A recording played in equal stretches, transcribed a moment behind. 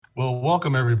Well,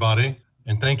 welcome everybody,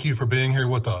 and thank you for being here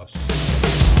with us.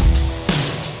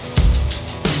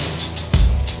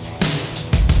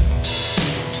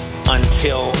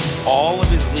 Until all of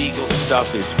his legal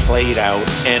stuff is played out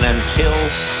and until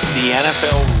the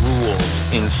NFL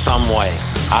rules in some way,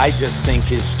 I just think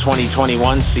his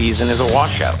 2021 season is a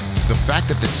washout. The fact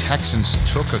that the Texans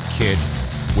took a kid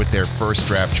with their first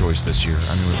draft choice this year,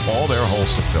 I mean, with all their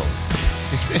holes to fill.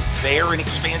 They are an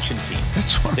expansion team.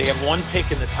 That's right. They have one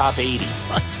pick in the top 80,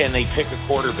 and they pick a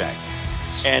quarterback.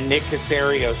 And Nick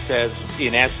Caserio says,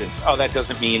 in essence, oh, that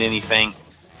doesn't mean anything.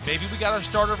 Maybe we got our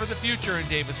starter for the future in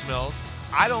Davis Mills.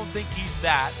 I don't think he's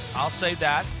that. I'll say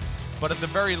that. But at the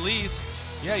very least,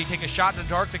 yeah, you take a shot in the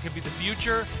dark that could be the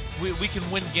future. We can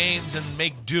win games and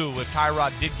make do if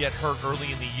Tyrod did get hurt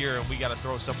early in the year and we got to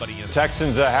throw somebody in.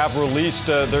 Texans have released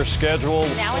their schedule.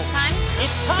 Now it's time?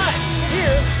 It's time.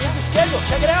 Here is the schedule.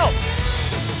 Check it out.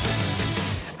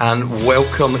 And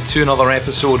welcome to another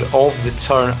episode of the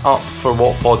Turn Up For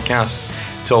What podcast,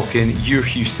 talking your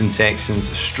Houston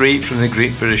Texans straight from the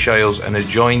Great British Isles, and are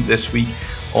joined this week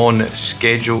on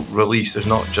schedule release. There's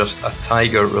not just a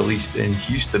Tiger released in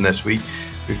Houston this week.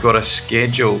 We've got a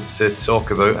schedule to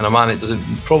talk about, and a man that doesn't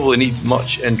probably need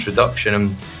much introduction.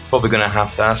 I'm probably going to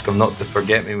have to ask him not to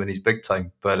forget me when he's big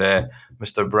time. But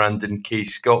Mr. Brandon K.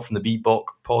 Scott from the Bebop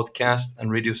podcast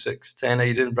and Radio 610. How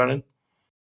you doing, Brandon?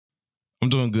 I'm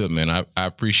doing good, man. I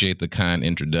appreciate the kind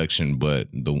introduction, but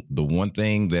the one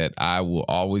thing that I will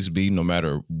always be, no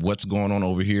matter what's going on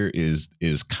over here, is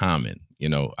common. You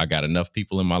know, I got enough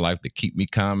people in my life that keep me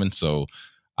common, so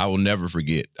I will never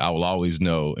forget. I will always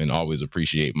know and always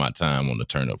appreciate my time on the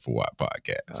Turn Up For What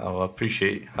podcast. I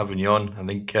appreciate having you on.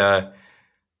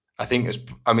 I think it's,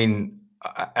 I mean,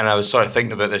 and I was sort of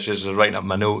thinking about this just as writing up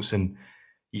my notes, and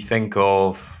you think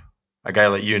of a guy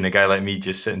like you and a guy like me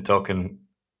just sitting talking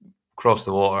across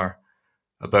the water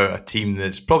about a team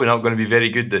that's probably not going to be very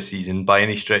good this season by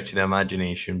any stretch of the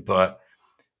imagination, but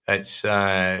it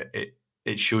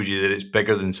shows you that it's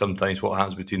bigger than sometimes what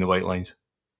happens between the white lines.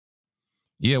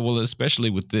 Yeah, well, especially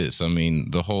with this, I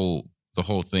mean, the whole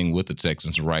thing with the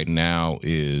Texans right now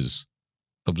is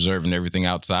observing everything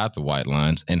outside the white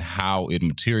lines and how it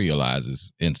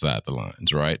materializes inside the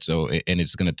lines, right? So, and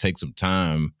it's going to take some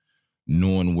time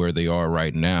knowing where they are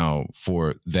right now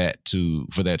for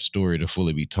that story to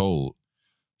fully be told.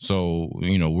 So,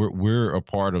 you know, we're a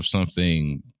part of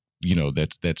something, you know,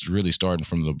 that's really starting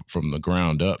from the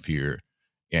ground up here.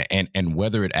 And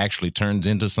whether it actually turns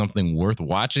into something worth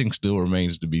watching still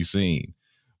remains to be seen.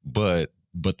 But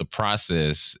the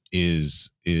process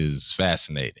is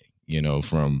fascinating, you know,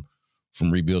 from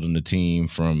rebuilding the team,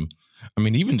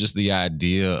 even just the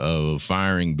idea of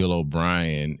firing Bill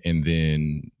O'Brien and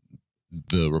then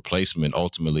the replacement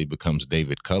ultimately becomes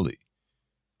David Culley,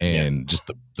 and just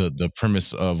the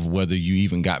premise of whether you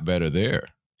even got better there,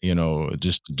 you know,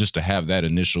 just to have that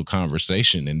initial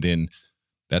conversation. And then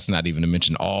that's not even to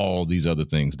mention all these other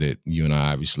things that you and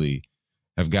I obviously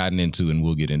have gotten into and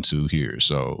we'll get into here.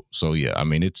 So yeah, I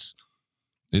mean, it's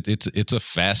a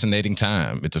fascinating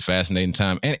time. It's a fascinating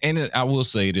time. And I will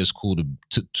say it is cool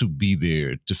to be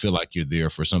there, to feel like you're there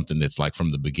for something that's like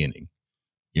from the beginning.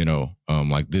 You know,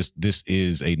 like this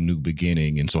is a new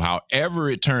beginning. And so however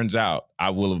it turns out, I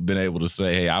will have been able to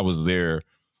say, hey, I was there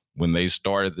when they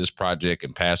started this project,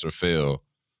 and pass or fail,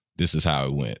 this is how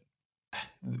it went.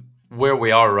 Where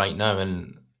we are right now,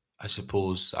 and I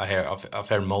suppose I've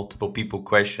heard multiple people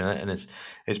question it, and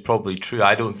it's probably true.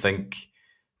 I don't think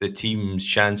the team's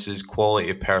chances, quality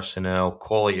of personnel,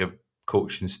 quality of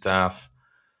coaching staff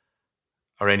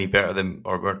are any better than,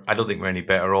 I don't think we're any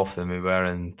better off than we were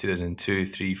in 2002,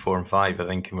 3, 4, and 5. I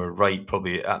think we're right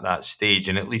probably at that stage.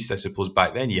 And at least I suppose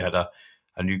back then you had a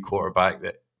new quarterback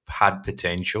that had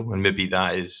potential, and maybe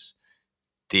that is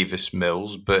Davis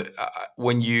Mills. But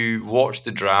when you watch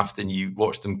the draft and you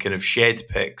watch them kind of shed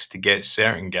picks to get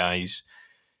certain guys,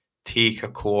 take a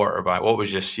quarterback, what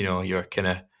was just, you know, your kind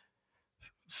of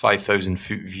 5,000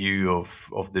 foot view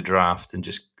of the draft and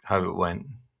just how it went?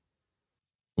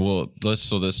 Well, let's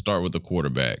start with the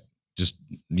quarterback. Just,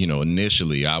 you know,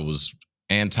 initially I was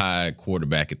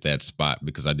anti-quarterback at that spot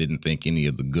because I didn't think any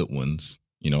of the good ones,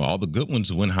 you know, all the good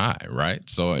ones went high, right?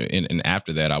 So, and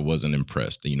after that, I wasn't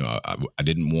impressed. You know, I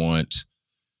didn't want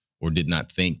or did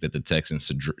not think that the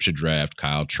Texans should draft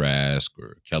Kyle Trask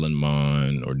or Kellen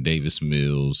Mond or Davis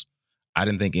Mills. I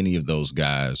didn't think any of those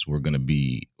guys were going to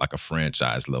be like a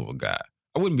franchise level guy.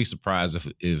 I wouldn't be surprised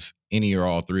if any or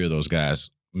all three of those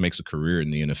guys makes a career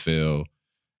in the NFL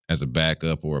as a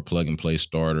backup or a plug and play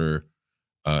starter,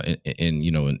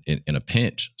 in a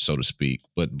pinch, so to speak.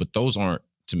 But those were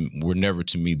never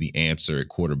to me the answer at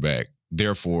quarterback.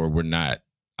 Therefore,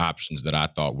 options that I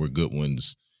thought were good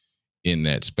ones in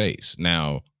that space.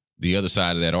 Now, the other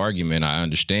side of that argument I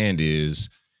understand is,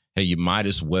 hey, you might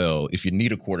as well, if you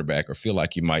need a quarterback or feel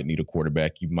like you might need a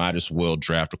quarterback, you might as well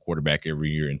draft a quarterback every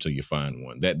year until you find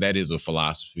one. That is a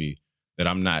philosophy that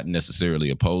I'm not necessarily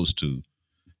opposed to.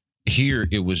 Here,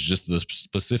 it was just the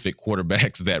specific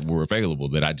quarterbacks that were available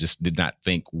that I just did not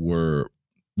think were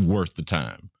worth the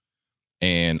time.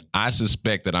 And I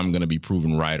suspect that I'm going to be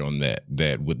proven right on that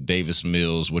with Davis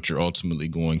Mills, what you're ultimately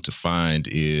going to find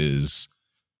is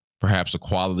perhaps a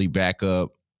quality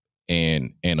backup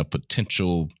and a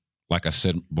potential, like I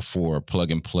said before,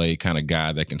 plug and play kind of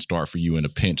guy that can start for you in a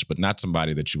pinch, but not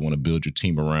somebody that you want to build your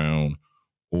team around,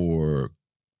 or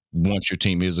once your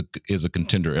team is a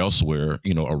contender elsewhere,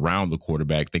 around the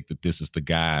quarterback, think that this is the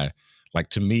guy. Like,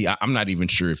 to me, I'm not even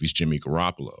sure if he's Jimmy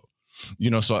Garoppolo,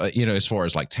 so, as far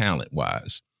as like talent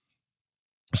wise.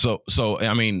 So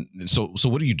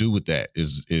what do you do with that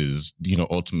is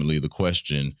ultimately the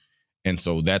question. And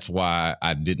so that's why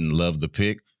I didn't love the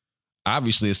pick.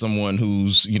 Obviously, as someone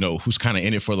who's kind of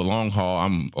in it for the long haul,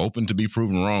 I'm open to be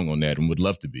proven wrong on that and would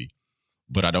love to be.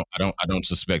 But I don't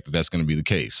suspect that that's going to be the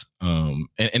case. And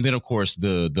then, of course,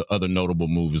 the other notable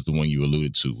move is the one you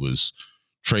alluded to, was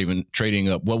trading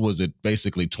up. What was it?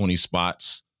 Basically 20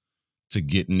 spots to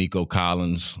get Nico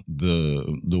Collins,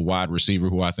 the wide receiver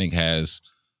who I think has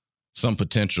some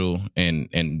potential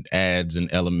and adds an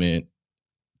element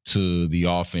to the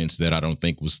offense that I don't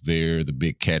think was there. The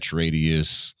big catch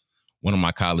radius. One of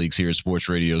my colleagues here at Sports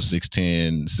Radio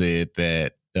 610 said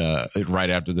that right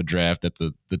after the draft that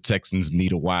the Texans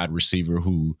need a wide receiver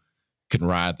who can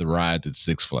ride the rides at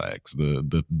Six Flags,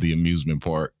 the amusement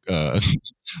park,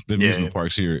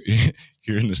 parks here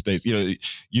in the States.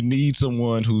 You need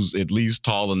someone who's at least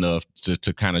tall enough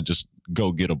to kind of just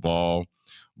go get a ball.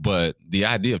 But the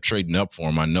idea of trading up for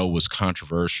him, I know, was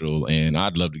controversial, and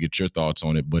I'd love to get your thoughts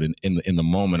on it. But in the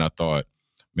moment, I thought,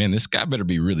 man, this guy better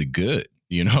be really good.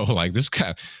 Like this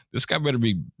guy better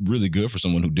be really good for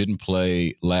someone who didn't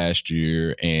play last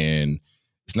year, and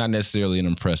it's not necessarily an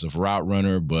impressive route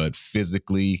runner, but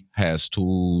physically has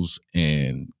tools,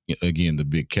 and again, the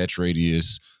big catch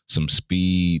radius, some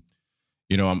speed.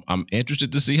 I'm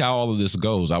interested to see how all of this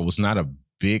goes. I was not a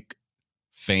big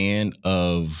fan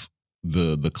of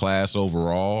the class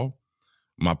overall.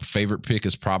 My favorite pick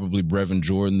is probably Brevin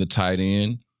Jordan, the tight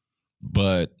end,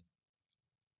 but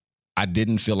I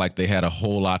didn't feel like they had a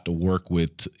whole lot to work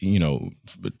with,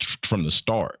 from the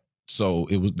start. So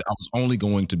I was only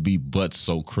going to be but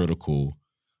so critical.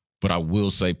 But I will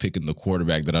say picking the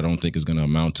quarterback that I don't think is going to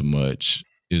amount to much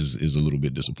is a little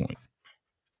bit disappointing.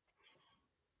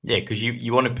 Yeah, because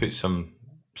you want to put some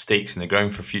stakes in the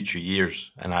ground for future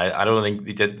years, and I don't think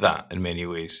they did that in many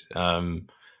ways.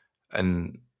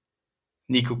 And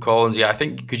Nico Collins, I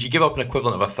think, because you give up an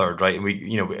equivalent of a third, right? And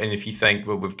and if you think,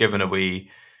 well, we've given away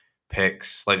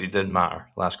picks like they didn't matter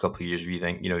last couple of years, if you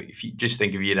think, if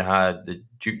you'd had the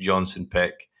Duke Johnson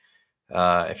pick,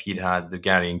 if you'd had the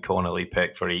Gary and Connolly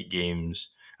pick for 8 games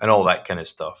and all that kind of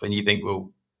stuff, and you think,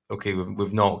 well, okay,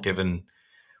 we've not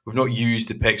used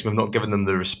the picks, we've not given them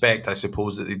the respect, I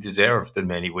suppose, that they deserved in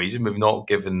many ways, and we've not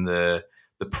given the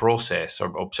process,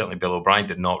 or certainly Bill O'Brien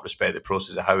did not respect the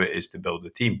process of how it is to build the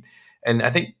team. And I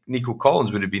think Nico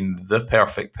Collins would have been the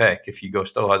perfect pick if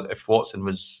if Watson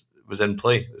was in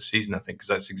play this season, I think, because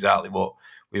that's exactly what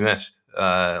we missed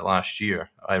last year.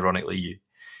 Ironically,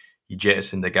 you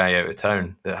jettisoned a guy out of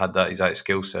town that had that exact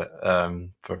skill set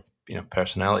for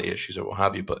personality issues or what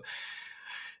have you. But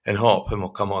in Hop, and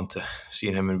we'll come on to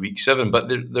seeing him in week 7. But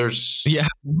there's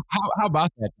How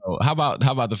about that though? How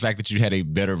about the fact that you had a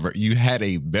better version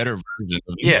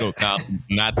of Nico Collins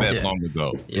not that long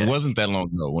ago? Yeah. It wasn't that long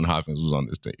ago when Hopkins was on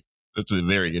this team. That's a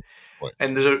very good point.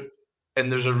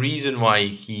 And there's a reason why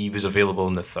he was available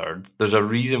in the 3rd. There's a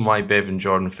reason why Brevin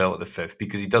Jordan fell at the 5th,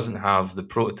 because he doesn't have the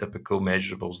prototypical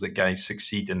measurables that guys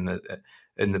succeed in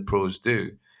the pros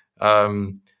do.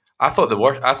 I thought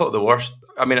the worst.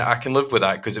 I mean, I can live with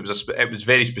that because it was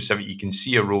very specific. You can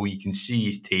see a role, you can see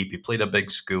his tape. He played a big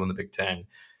school in the Big Ten.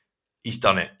 He's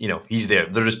done it. He's there.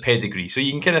 There is pedigree. So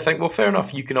you can kind of think, well, fair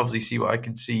enough. You can obviously see what I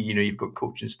can see. You've got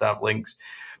coaching staff links.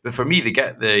 But for me, the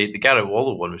Garrett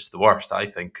Waller one was the worst, I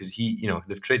think, because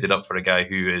they've traded up for a guy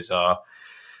who is a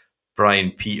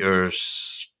Brian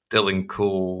Peters, Dylan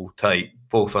Cole type,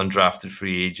 both undrafted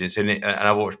free agents. And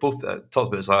I watched both, talked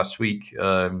about this last week,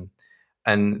 and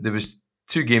there was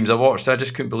 2 games I watched. I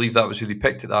just couldn't believe that was who they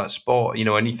picked at that spot.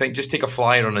 And you think, just take a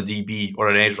flyer on a DB or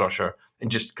an edge rusher, and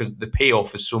just because the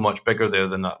payoff is so much bigger there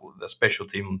than that special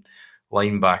team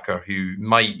linebacker who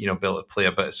might, be able to play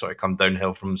a bit, sort of come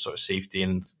downhill from sort of safety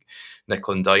and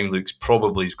nickel and dime looks,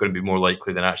 probably is going to be more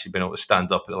likely than actually being able to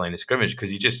stand up at the line of scrimmage,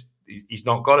 because he's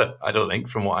not got it, I don't think,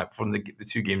 from the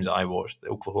two games that I watched,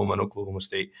 Oklahoma and Oklahoma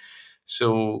State.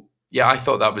 So yeah, I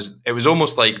thought it was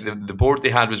almost like the board they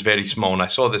had was very small. And I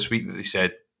saw this week that they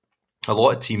said a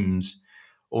lot of teams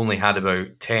only had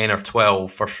about 10 or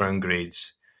 12 first round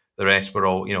grades. The rest were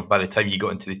all, by the time you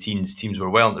got into the teams were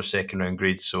well in their second round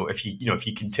grades. So if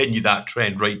you continue that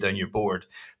trend right down your board,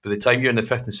 by the time you're in the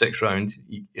 5th and 6th round,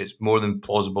 it's more than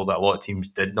plausible that a lot of teams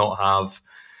did not have,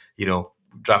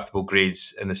 draftable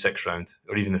grades in the 6th round,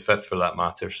 or even the 5th for that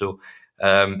matter. So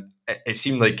it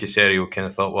seemed like Caserio kind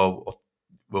of thought, well,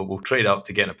 we'll trade up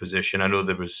to get in a position. I know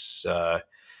there was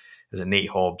Nate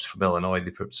Hobbs from Illinois.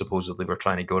 They supposedly were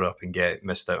trying to go up and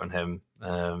missed out on him,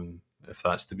 if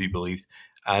that's to be believed.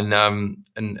 And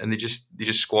they just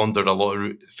squandered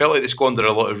felt like they squandered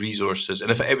a lot of resources.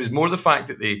 And if it was more the fact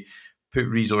that they put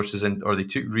resources in, or they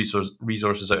took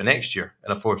resources out of next year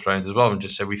in a 4th round as well, and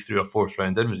just said we threw a 4th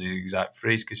round in, was his exact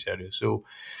phrase, Caserio. So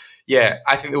yeah,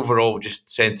 I think overall just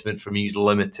sentiment for me is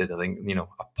limited. I think, a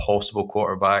possible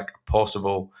quarterback, a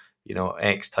possible,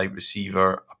 X-type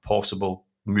receiver, a possible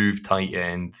move tight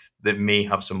end that may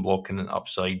have some blocking and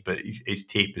upside, but his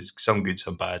tape is some good,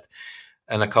 some bad.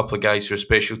 And a couple of guys who are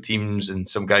special teams and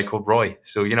some guy called Roy.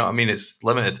 So, it's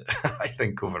limited, I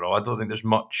think, overall. I don't think there's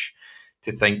much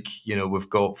to think, we've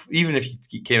got, even if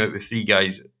you came out with 3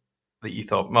 guys that you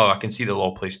thought, I can see they'll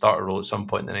all play starter role at some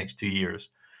point in the next 2 years,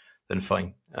 then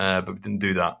fine. But we didn't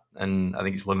do that. And I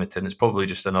think it's limited. And it's probably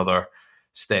just another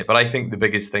step. But I think the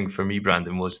biggest thing for me,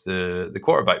 Brandon, was the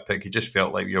quarterback pick. It just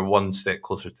felt like you're one step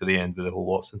closer to the end with the whole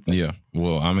Watson thing. Yeah.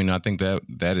 Well, I think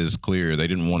that is clear. They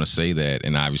didn't want to say that.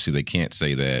 And obviously they can't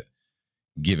say that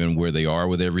given where they are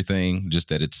with everything, just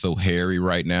that it's so hairy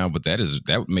right now. But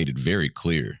that made it very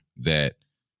clear that,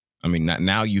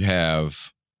 now you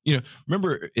have,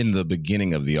 remember in the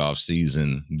beginning of the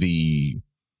offseason, the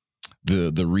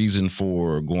reason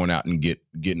for going out and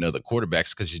getting other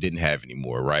quarterbacks because you didn't have any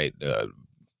more, right?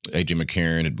 A.J.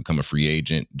 McCarron had become a free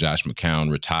agent. Josh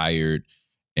McCown retired.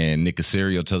 And Nick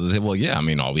Caserio tells us, well, yeah,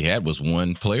 all we had was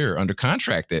one player under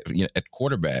contract at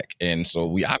quarterback. And so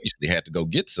we obviously had to go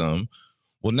get some.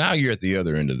 Well, now you're at the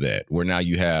other end of that, where now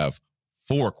you have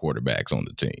 4 quarterbacks on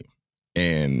the team.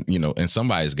 And, and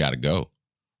somebody's got to go.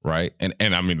 Right. And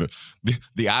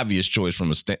the obvious choice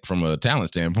from a talent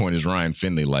standpoint is Ryan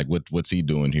Finley. Like what's he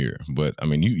doing here? But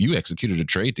you executed a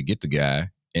trade to get the guy,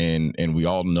 and we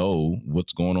all know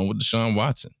what's going on with Deshaun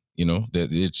Watson. That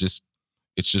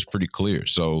it's just pretty clear.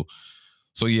 So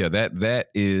yeah, that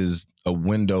is a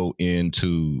window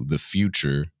into the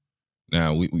future.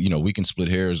 Now we can split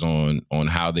hairs on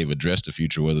how they've addressed the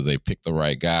future, whether they picked the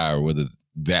right guy or whether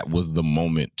that was the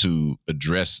moment to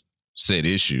address said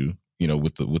issue.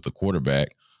 With the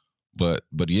quarterback, but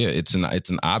yeah, it's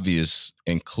an obvious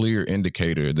and clear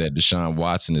indicator that Deshaun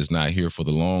Watson is not here for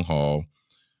the long haul.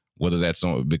 Whether that's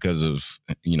because of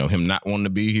him not wanting to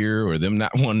be here or them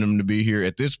not wanting him to be here,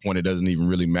 at this point, it doesn't even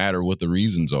really matter what the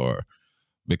reasons are,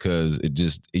 because it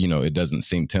just it doesn't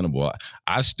seem tenable.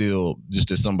 I still,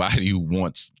 just as somebody who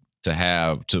wants to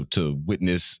have to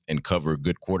witness and cover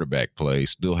good quarterback play,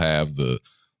 still have the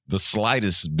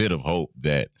slightest bit of hope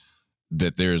that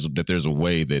there's a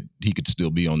way that he could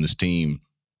still be on this team,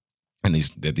 and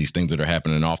these things that are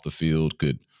happening off the field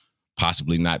could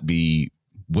possibly not be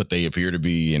what they appear to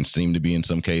be and seem to be in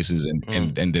some cases,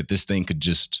 and that this thing could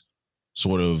just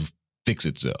sort of fix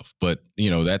itself. But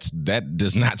that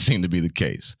does not seem to be the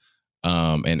case.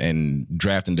 And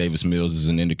drafting Davis Mills is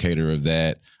an indicator of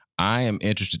that. I am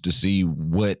interested to see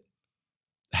what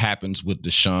happens with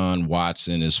Deshaun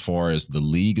Watson as far as the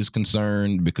league is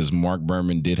concerned, because Mark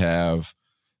Berman did have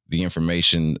the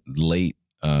information late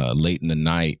in the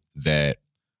night that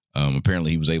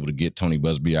apparently he was able to get Tony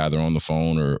Busby either on the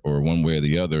phone or one way or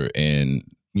the other. And,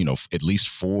 at least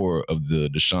 4 of the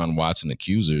Deshaun Watson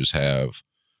accusers have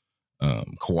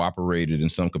cooperated in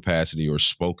some capacity or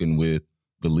spoken with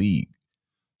the league.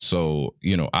 So,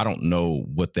 I don't know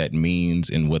what that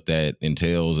means and what that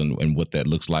entails and what that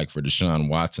looks like for Deshaun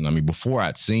Watson. Before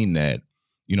I'd seen that,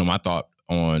 my thought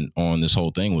on this whole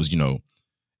thing was,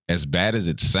 as bad as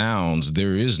it sounds,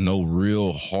 there is no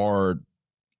real hard,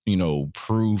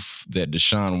 proof that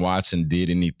Deshaun Watson did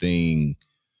anything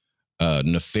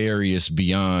nefarious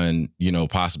beyond,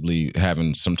 possibly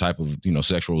having some type of,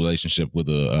 sexual relationship with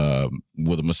a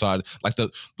massage. Like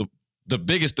the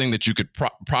biggest thing that you could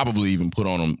probably even put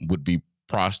on him would be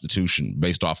prostitution,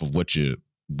 based off of what you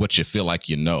feel like .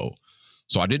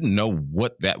 So I didn't know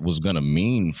what that was going to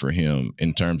mean for him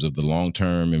in terms of the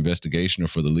long-term investigation or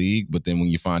for the league. But then when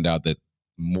you find out that at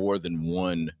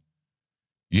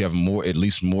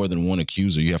least more than one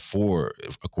accuser, you have 4,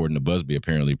 according to Busby,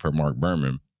 apparently, per Mark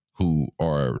Berman, who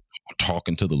are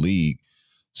talking to the league.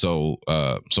 So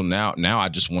now I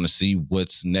just want to see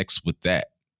what's next with that.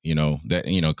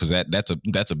 Because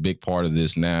that's a big part of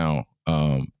this now.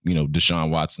 Deshaun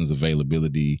Watson's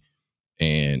availability,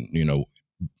 and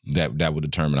that would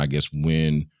determine, I guess,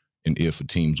 when and if a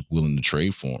team's willing to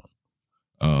trade for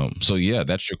him. So yeah,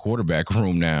 that's your quarterback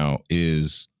room now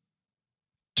is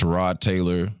Tyrod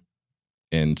Taylor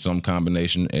and some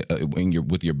combination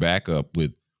with your backup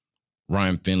with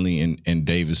Ryan Finley and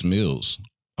Davis Mills.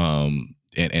 And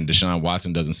Deshaun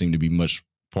Watson doesn't seem to be much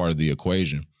part of the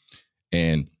equation.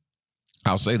 And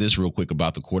I'll say this real quick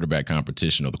about the quarterback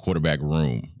competition or the quarterback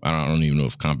room. I don't even know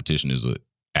if competition is an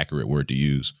accurate word to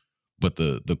use, but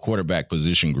the quarterback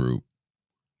position group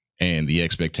and the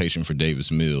expectation for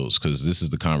Davis Mills, because this is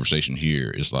the conversation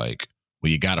here. It's like,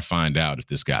 well, you got to find out if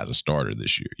this guy's a starter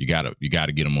this year. You got to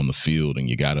get him on the field, and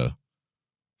you got to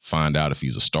find out if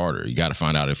he's a starter. You got to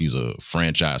find out if he's a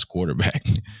franchise quarterback.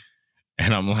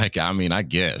 And I'm like, I mean, I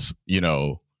guess,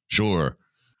 sure,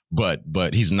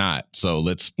 but he's not. So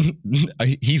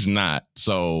he's not.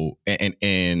 So,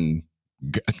 and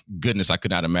goodness, I could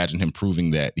not imagine him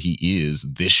proving that he is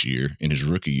this year in his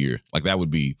rookie year. Like, that would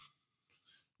be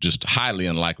just highly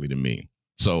unlikely to me.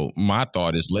 So my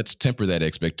thought is, let's temper that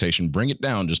expectation, bring it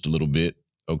down just a little bit.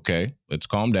 Okay, let's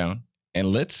calm down, and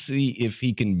let's see if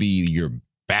he can be your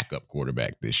backup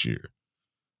quarterback this year.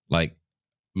 Like,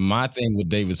 my thing with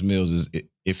Davis Mills is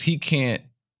if he can't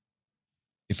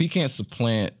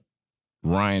supplant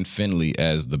Ryan Finley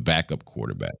as the backup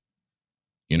quarterback,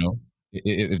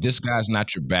 if this guy's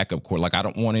not your backup quarterback, like, I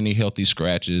don't want any healthy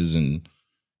scratches, and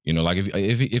like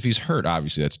if he's hurt,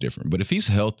 obviously that's different. But if he's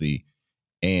healthy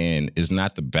and is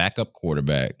not the backup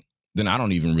quarterback, then I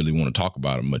don't even really want to talk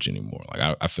about him much anymore.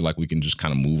 Like, I feel like we can just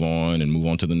kind of move on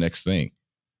to the next thing,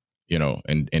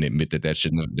 and admit that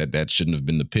shouldn't have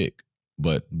been the pick.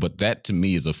 But that to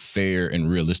me is a fair and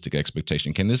realistic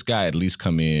expectation. Can this guy at least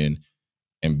come in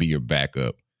and be your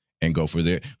backup and go from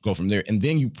there? And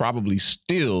then you probably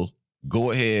still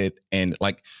go ahead and,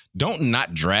 like, don't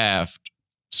not draft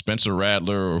Spencer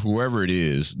Rattler or whoever it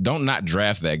is. Don't not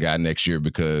draft that guy next year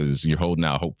because you're holding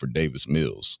out hope for Davis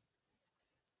Mills.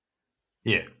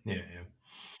 Yeah.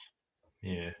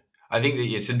 I think that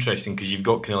it's interesting because you've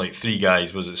got kind of like 3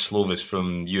 guys. Was it Slovis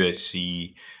from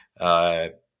USC?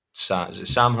 Is it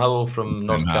Sam Howell from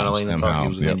North Carolina?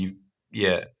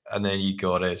 And then you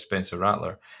got Spencer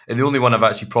Rattler. And the only one I've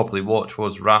actually properly watched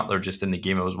was Rattler, just in the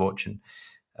game I was watching.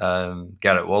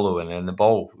 Garrett Wallow, and the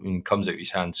ball comes out of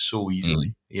his hands so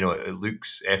easily. It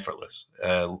looks effortless,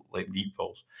 like deep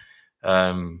balls.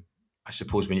 I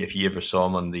suppose if you ever saw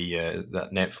him on the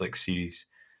that Netflix series,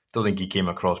 don't think he came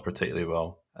across particularly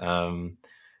well. And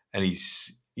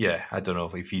he's, I don't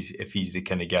know if he's the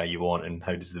kind of guy you want, and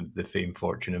how does the fame,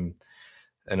 fortune,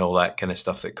 and all that kind of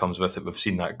stuff that comes with it. We've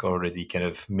seen that already kind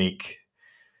of make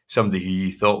somebody who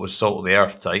you thought was salt of the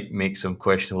earth type make some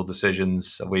questionable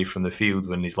decisions away from the field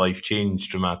when his life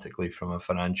changed dramatically from a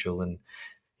financial and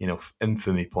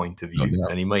infamy point of view. Yeah.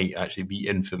 And he might actually be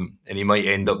and he might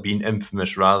end up being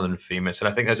infamous rather than famous. And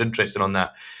I think that's interesting on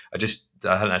that. I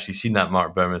hadn't actually seen that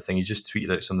Mark Berman thing. He just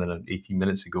tweeted out something 18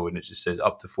 minutes ago, and it just says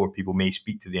up to 4 people may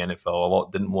speak to the NFL. A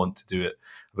lot didn't want to do it.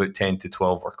 About 10 to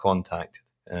 12 were contacted.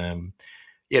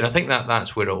 And I think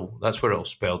that's where it'll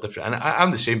spell different. And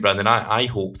I'm the same, Brandon. I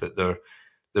hope that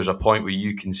there's a point where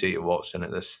you can say to Watson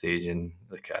at this stage, and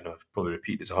I know I've probably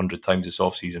repeated this 100 times this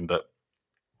offseason, but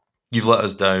you've let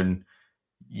us down,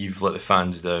 you've let the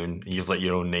fans down, and you've let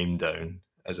your own name down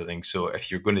as a thing. So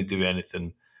if you're going to do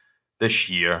anything this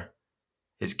year,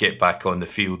 it's get back on the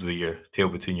field with your tail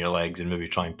between your legs and maybe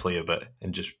try and play a bit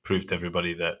and just prove to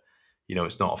everybody that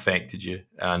it's not affected you.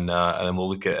 And then we'll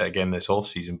look at it again this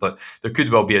offseason. But there could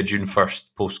well be a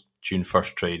post-June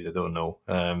 1st trade. I don't know.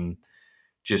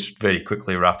 Just very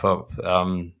quickly wrap up.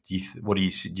 Do you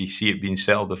see it being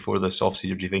settled before this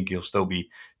offseason? Or do you think you'll still be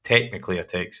technically a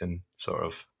Texan sort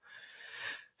of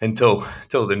until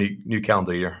the new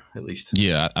calendar year at least?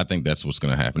 Yeah, I think that's what's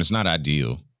going to happen. It's not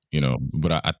ideal,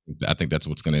 but I think that's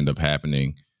what's going to end up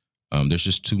happening. There's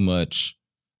just too much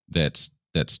that's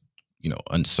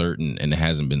uncertain and it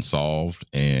hasn't been solved.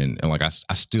 And like, I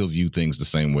still view things the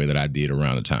same way that I did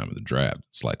around the time of the draft.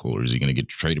 It's like, well, is he going to get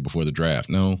traded before the draft?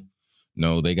 No,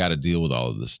 they got to deal with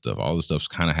all of this stuff. All this stuff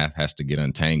kind of has to get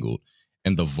untangled.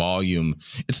 And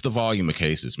it's the volume of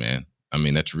cases, man. I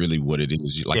mean, that's really what it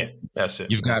is. That's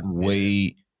it. You've got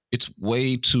way it's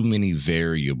way too many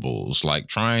variables. Like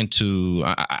trying to,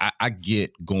 I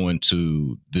get going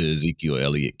to the Ezekiel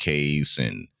Elliott case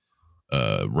and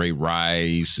Ray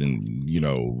Rice and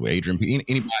Adrian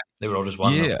anybody. They were all just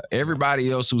one. Yeah,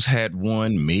 everybody else who's had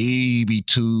one, maybe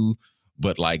two,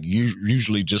 but like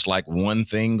usually just like one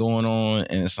thing going on,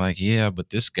 and it's like, yeah, but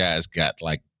this guy's got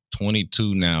like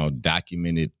 22 now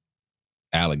documented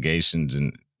allegations,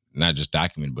 and not just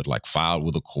documented, but like filed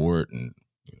with a court, and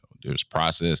there's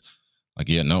process. Like,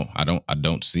 yeah, no, I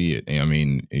don't see it. And I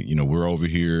mean, we're over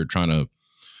here trying to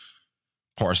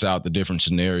parse out the different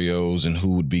scenarios and who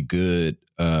would be good,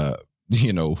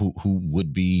 who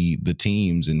would be the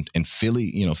teams, and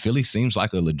Philly, Philly seems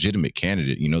like a legitimate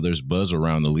candidate. There's buzz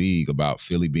around the league about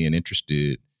Philly being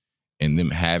interested and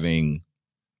them having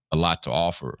a lot to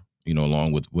offer,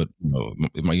 along with what,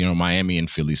 Miami and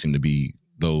Philly seem to be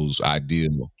those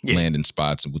ideal landing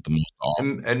spots with the most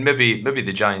offer. And maybe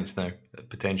the Giants now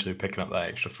potentially picking up that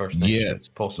extra first next year,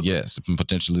 possibly. Yes, and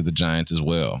potentially the Giants as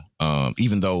well.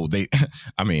 Even though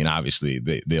obviously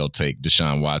they'll take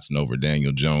Deshaun Watson over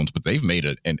Daniel Jones, but they've made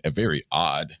a very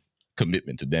odd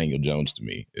commitment to Daniel Jones to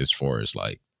me, as far as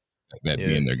like that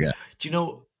being their guy. Do you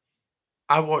know,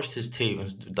 I watched his tape, I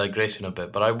was digressing a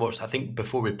bit, but I think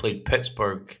before we played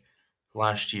Pittsburgh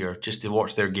last year, just to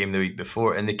watch their game the week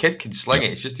before, and the kid can sling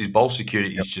it. It's just his ball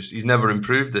security. He's never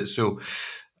improved it. So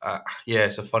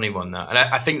it's a funny one, that, and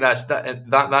I think that's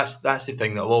the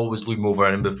thing that'll always loom over.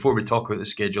 And before we talk about the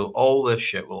schedule, all this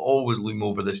shit will always loom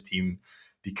over this team,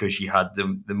 because you had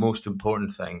the most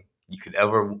important thing you could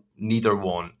ever need or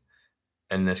want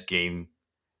in this game,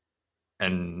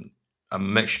 and a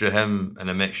mixture of him and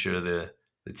a mixture of the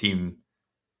team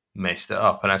messed it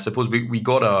up. And I suppose we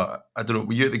got I don't know,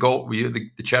 were you at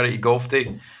the charity golf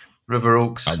day, River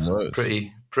Oaks? I was.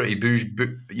 Pretty bougie.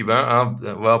 You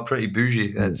weren't? Pretty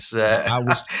bougie. That's I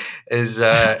was.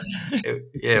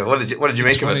 What did you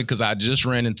make it's of funny it? Because I just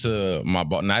ran into my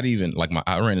boss. Not even like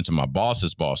I ran into my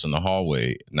boss's boss in the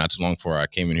hallway not too long before I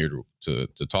came in here to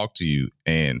talk to you.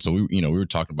 And so we were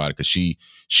talking about it, because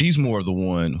she's more of the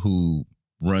one who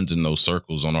runs in those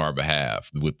circles on our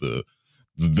behalf with the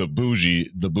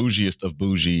bougiest of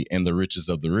bougie and the richest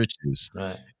of the riches.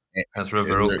 Right. That's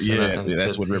River Oaks. Yeah,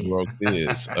 that's what River Oaks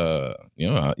is.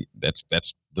 That's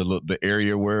the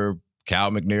area where Cal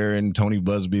McNair and Tony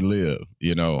Busby live.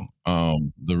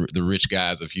 The rich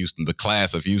guys of Houston, the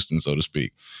class of Houston, so to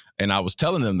speak. And I was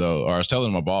telling them I was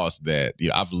telling my boss that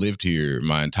I've lived here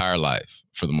my entire life,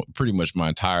 pretty much my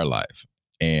entire life,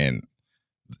 and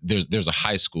there's a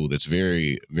high school that's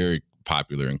very, very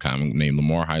popular in common, named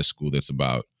Lamar High School, that's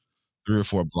about 3 or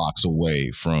 4 blocks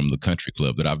away from the country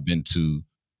club that I've been to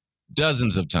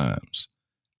dozens of times.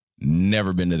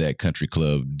 Never been to that country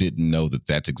club. Didn't know that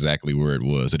that's exactly where it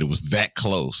was, that it was that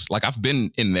close. Like, I've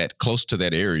been in that close to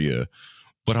that area,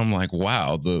 but I'm like,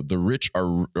 wow, the rich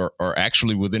are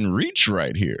actually within reach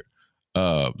right here. So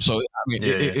I mean,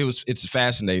 it's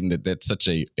fascinating that that's such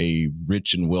a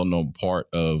rich and well-known part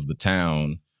of the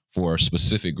town for a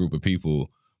specific group of people.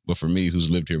 But for me,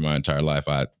 who's lived here my entire life,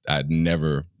 I'd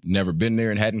never been there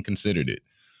and hadn't considered it.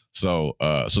 So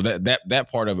that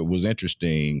part of it was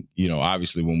interesting.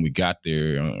 Obviously when we got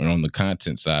there on the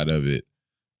content side of it,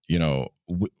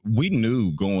 we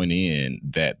knew going in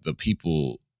that the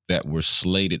people that were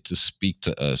slated to speak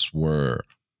to us were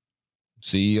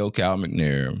CEO Cal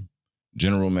McNair,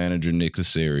 General Manager Nick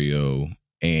Caserio,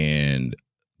 and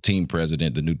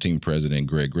the new team president,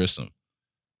 Greg Grissom.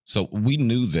 So we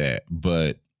knew that,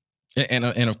 but and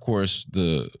of course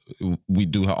we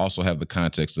do also have the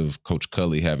context of Coach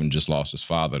Culley having just lost his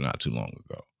father not too long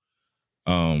ago.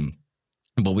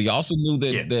 But we also knew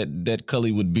that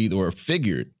Culley would be, or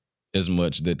figured as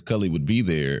much, that Culley would be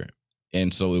there,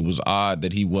 and so it was odd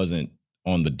that he wasn't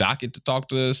on the docket to talk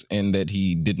to us, and that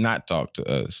he did not talk to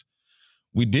us.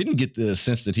 We didn't get the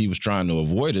sense that he was trying to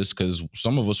avoid us, because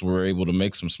some of us were able to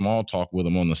make some small talk with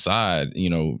him on the side,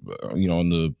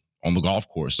 on the golf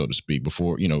course, so to speak,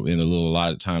 before, in a little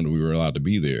allotted time that we were allowed to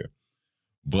be there.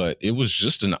 But it was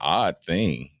just an odd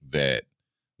thing that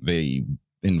they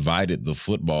invited the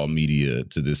football media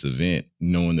to this event,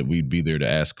 knowing that we'd be there to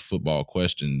ask football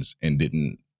questions, and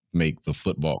didn't make the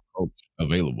football coach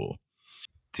available.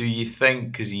 Do you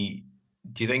think because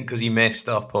he messed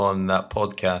up on that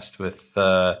podcast with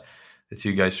the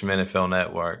two guys from NFL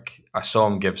Network, I saw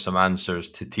him give some answers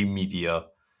to team media,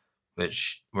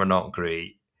 which were not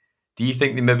great. Do you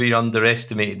think they maybe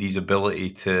underestimated his ability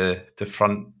to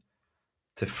front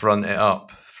it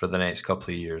up for the next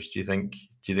couple of years? Do you think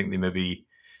they maybe?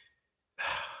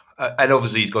 And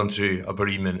obviously he's gone through a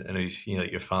bereavement, and he's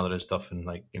like your father and stuff, and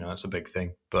that's a big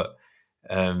thing. But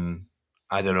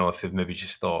I don't know if they've maybe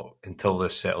just thought until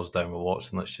this settles down with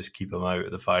Watson, let's just keep him out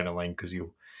at the firing line because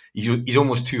he's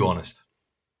almost too honest.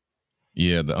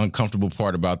 Yeah, the uncomfortable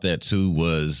part about that too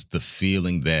was the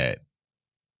feeling that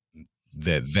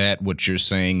what you're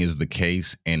saying is the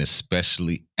case, and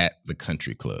especially at the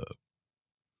country club.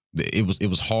 It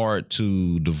was hard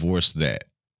to divorce that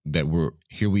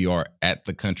we are at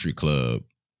the country club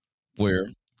where,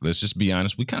 let's just be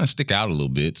honest, we kind of stick out a little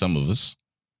bit, some of us.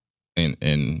 And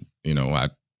I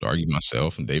argue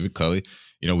myself and David Culley,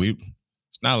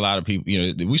 it's not a lot of people,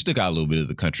 we stick out a little bit at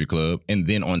the country club. And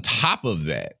then on top of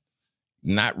that,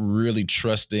 not really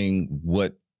trusting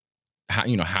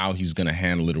how he's going to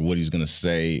handle it or what he's going to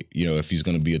say, if he's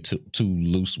going to be too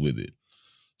loose with it.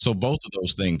 So both of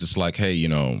those things, it's like, hey,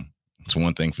 it's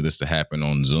one thing for this to happen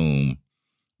on Zoom,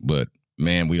 but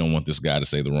man, we don't want this guy to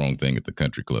say the wrong thing at the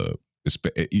country club.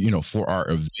 For our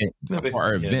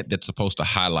event that's supposed to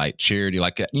highlight charity,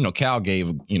 like Cal gave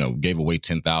away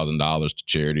 $10,000 to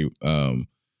charity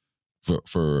for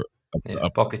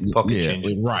pocket change,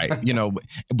 right?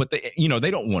 But they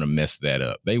don't want to mess that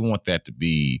up. They want that to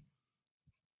be,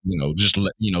 just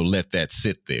let that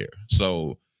sit there.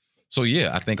 So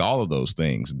yeah, I think all of those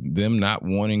things, them not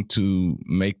wanting to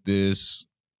make this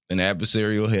an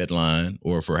adversarial headline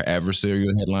or for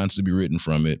adversarial headlines to be written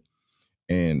from it.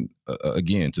 And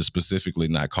again, to specifically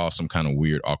not cause some kind of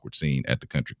weird, awkward scene at the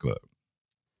country club.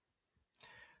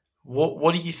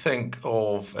 What do you think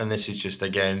of, and this is just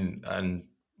again and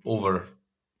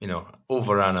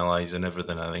overanalyzing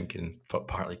everything, I think, and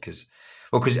partly because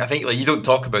I think you don't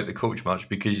talk about the coach much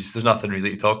because there's nothing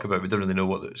really to talk about. We don't really know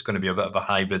what it's going to be, a bit of a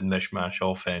hybrid mishmash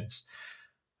offense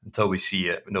until we see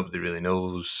it. Nobody really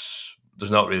knows. There's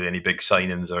not really any big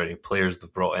signings or any players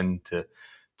they've brought in to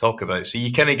talk about. So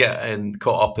you kind of get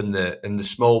caught up in the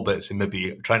small bits and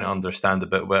maybe trying to understand a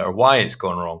bit better why it's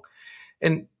gone wrong.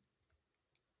 And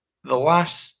the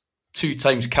last two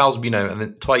times Cal's been out, and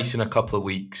then twice in a couple of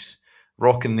weeks,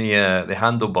 rocking the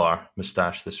handlebar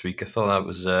moustache this week. I thought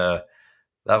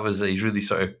that was he's really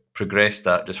sort of progressed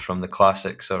that just from the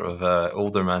classic sort of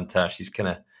older man tash. He's kind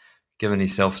of given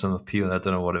himself some appeal. I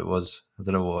don't know what it was. I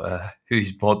don't know who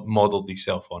he's modelled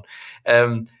himself on.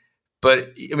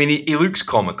 But I mean, he looks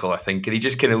comical, I think, and he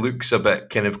just kind of looks a bit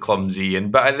kind of clumsy.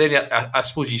 But then I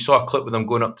suppose you saw a clip with him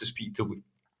going up to speak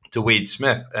to Wade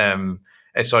Smith.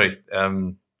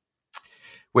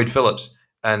 Wade Phillips,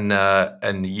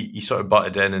 and he sort of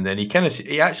butted in, and then he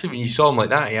actually when you saw him like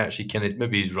that, he actually kind of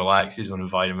maybe he's relaxed, his own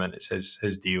environment, it's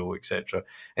his deal, etc.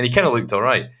 And he kind of looked all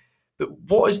right. But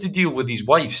what is the deal with his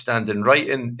wife standing right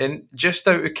in just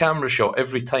out of camera shot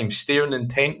every time, staring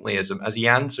intently as he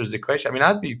answers the question? I mean,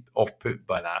 I'd be off put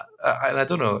by that, and I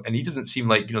don't know. And he doesn't seem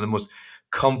like the most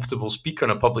comfortable speaker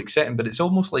in a public setting, but it's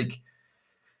almost like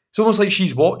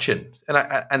she's watching,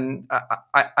 and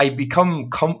I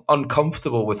become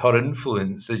uncomfortable with her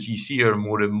influence as you see her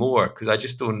more and more, because I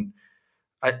just don't.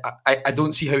 I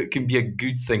don't see how it can be a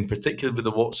good thing, particularly with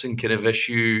the Watson kind of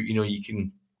issue. You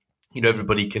can.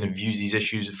 Everybody kind of views these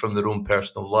issues from their own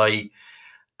personal light.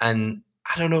 And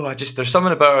I don't know, there's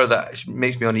something about her that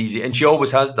makes me uneasy. And she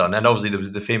always has done. And obviously there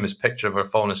was the famous picture of her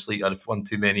falling asleep out of one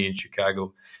too many in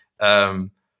Chicago.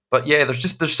 But yeah,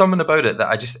 there's something about it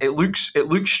that it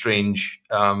looks strange.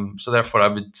 So therefore I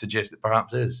would suggest it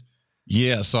perhaps is.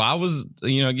 Yeah. So I was,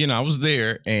 I was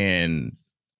there, and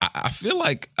I feel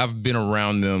like I've been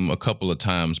around them a couple of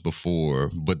times before,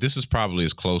 but this is probably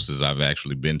as close as I've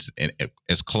actually been to, and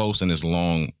as close and as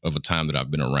long of a time that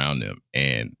I've been around them.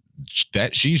 And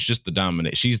that she's just the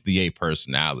dominant, she's the A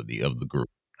personality of the group.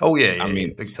 Oh yeah. I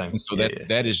mean, big time. So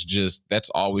that is just,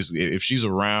 that's always, if she's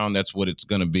around, that's what it's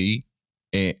going to be.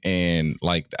 And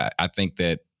like, I think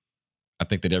that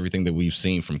everything that we've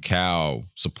seen from Cal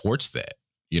supports that,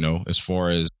 as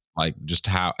far as like just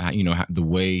how the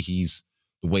way he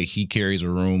carries a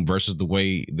room versus the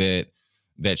way that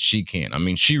she can. I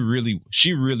mean, she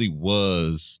really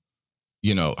was,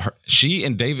 she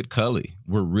and David Culley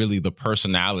were really the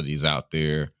personalities out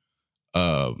there.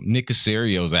 Nick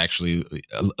Caserio is actually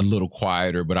a little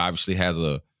quieter, but obviously has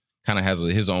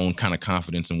his own kind of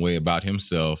confidence and way about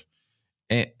himself.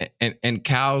 And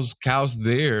Cal's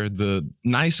there, the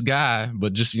nice guy,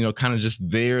 but just, kind of just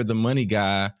there, the money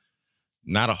guy,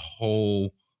 not a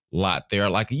whole lot there.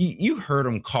 Like you heard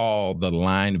him call the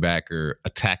linebacker a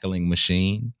tackling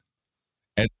machine.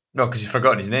 No, because he's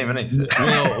forgotten his name, hasn't he?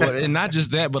 Well, and not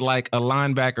just that, but like a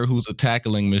linebacker who's a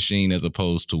tackling machine as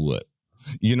opposed to what?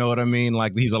 You know what I mean?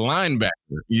 Like he's a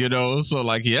linebacker, so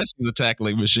like, yes, he's a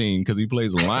tackling machine because he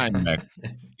plays a linebacker.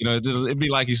 It'd be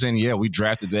like he's saying, yeah, we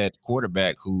drafted that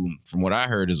quarterback who, from what I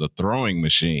heard, is a throwing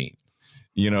machine.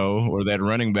 or that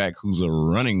running back who's a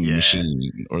running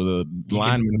machine, or the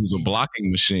lineman who's a blocking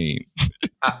machine.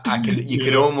 You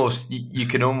can almost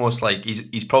like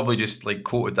he's probably just like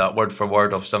quoted that word for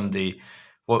word of somebody.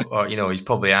 He's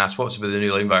probably asked, "What's with the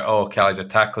new linebacker?" Oh, Kelly's a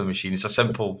tackling machine. It's a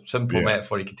simple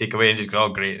metaphor you can take away and just go, "Oh,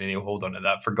 great," and then he'll hold on to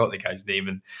that. Forgot the guy's name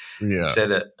and he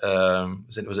said it.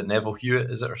 Was it Neville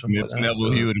Hewitt? Is it or something? It's like that?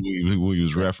 Neville Hewitt who he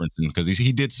was referencing, because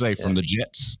he did say from the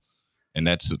Jets. And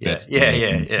that's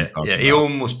He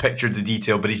almost pictured the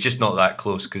detail, but he's just not that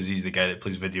close because he's the guy that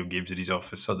plays video games at his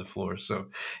office on the floor, so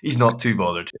he's not too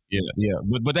bothered.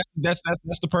 But that's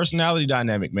the personality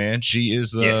dynamic, man. She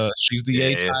is she's the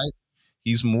A type.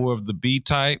 He's more of the B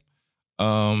type,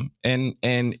 and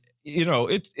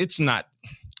it's not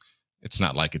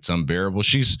like it's unbearable.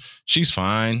 She's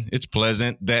fine. It's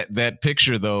pleasant. That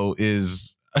picture though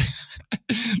is.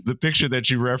 The picture that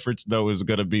you referenced though is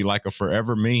going to be like a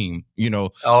forever meme,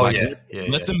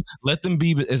 Let them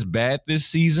be as bad this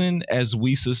season as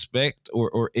we suspect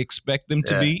or expect them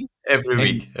to be every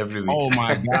week. Oh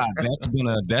my God,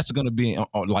 that's gonna be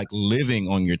like living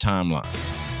on your timeline.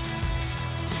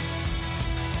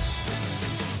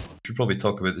 Should probably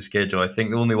talk about the schedule. I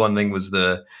think the only one thing was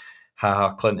the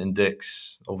Clinton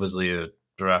Dix, obviously a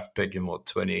draft pick in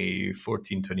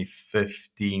 2014,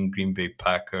 2015, Green Bay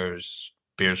Packers,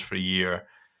 Bears for a year.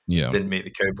 Yeah. Didn't make the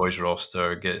Cowboys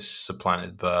roster, gets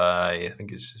supplanted by, I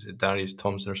think it's Darius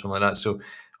Thompson or something like that. So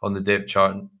on the depth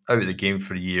chart, out of the game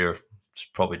for a year, it's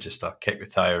probably just a kick the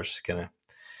tires kind of.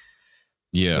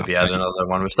 Yeah. Maybe add another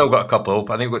one. We've still got a couple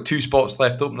open. I think we've got 2 spots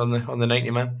left open on the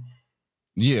 90 man.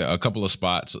 Yeah, a couple of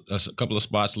spots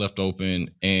left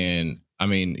open, and I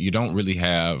mean, you don't really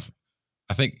have.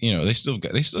 I think they still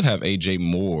have AJ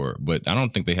Moore, but I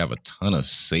don't think they have a ton of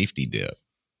safety depth.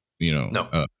 Beyond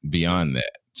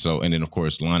that. So, and then of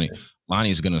course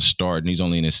Lonnie's going to start, and he's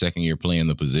only in his second year playing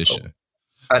the position.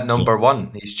 At number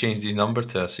 1, he's changed his number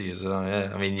to a C as well.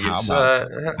 Yeah, I mean, how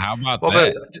about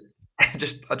that?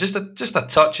 Just a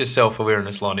touch of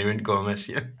self-awareness, Lonnie wouldn't go amiss.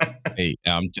 Hey,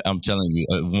 I'm telling you,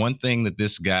 one thing that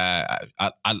this guy,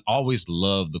 I always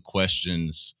love the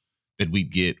questions that we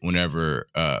get whenever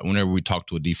we talk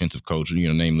to a defensive coach,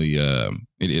 namely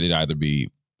it'd either be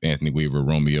Anthony Weaver,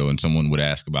 Romeo, and someone would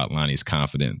ask about Lonnie's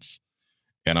confidence.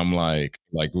 And I'm like,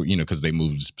 because they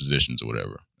moved his positions or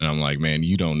whatever. And I'm like, man,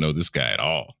 you don't know this guy at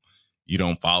all. You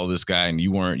don't follow this guy, and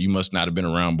you must not have been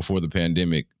around before the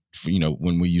pandemic,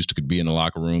 when we used to be in the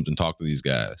locker rooms and talk to these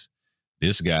guys.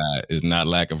 This guy is not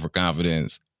lacking for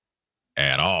confidence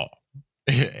at all.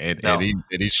 and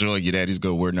he's showing you that he's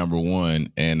going to wear number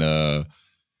 1. And damn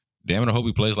it, I hope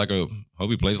he plays like a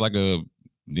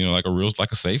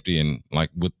safety, and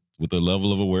like with a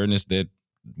level of awareness that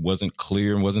wasn't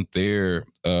clear and wasn't there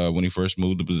when he first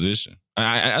moved the position.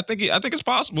 I think it's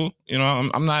possible.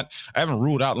 I haven't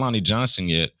ruled out Lonnie Johnson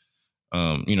yet.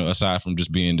 Aside from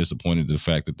just being disappointed at the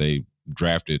fact that they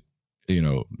drafted,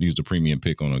 used a premium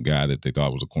pick on a guy that they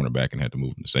thought was a cornerback and had to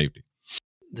move him to safety.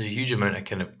 There's a huge amount of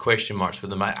kind of question marks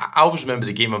with him. I always remember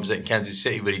the game I was at in Kansas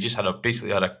City where he just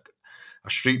basically had a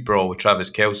street brawl with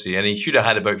Travis Kelce, and he should have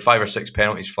had about 5 or 6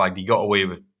 penalties flagged. He got away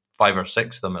with 5 or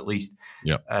 6 of them at least.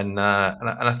 Yeah. And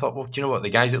I thought, well, do you know what? The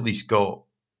guy's at least got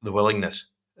the willingness.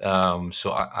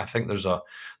 So I think there's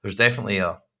definitely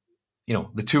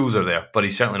the tools are there, but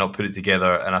he's certainly not put it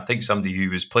together. And I think somebody who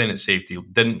was playing at safety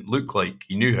didn't look like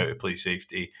he knew how to play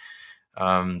safety,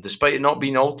 despite it not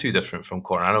being all too different from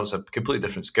corner. I know it's a completely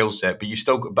different skill set,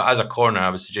 but as a corner, I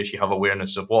would suggest you have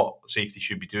awareness of what safety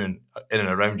should be doing in and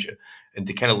around you, and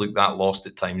to kind of look that lost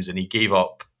at times. And he gave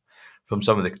up. From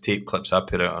some of the tape clips I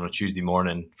put out on a Tuesday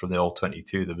morning from the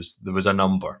All-22, there was a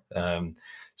number.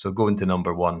 So going to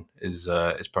number 1 is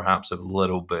perhaps a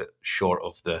little bit short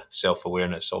of the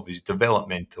self-awareness of his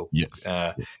developmental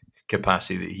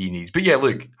capacity that he needs. But yeah,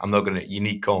 look, you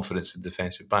need confidence in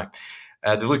defensive back.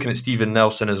 They're looking at Steven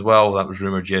Nelson as well. That was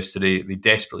rumoured yesterday. They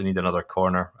desperately need another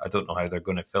corner. I don't know how they're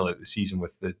going to fill out the season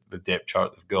with the depth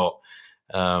chart they've got.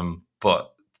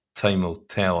 But time will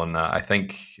tell on that. I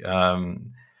think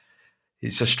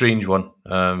it's a strange one,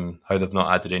 how they've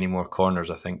not added any more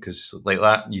corners, I think, because like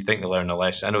that, you think they learn a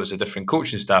lesson. I know it's a different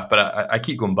coaching staff, but I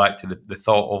keep going back to the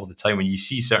thought all the time when you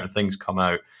see certain things come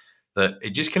out that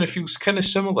it just kind of feels kind of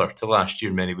similar to last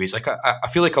year in many ways. Like I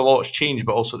feel like a lot's changed,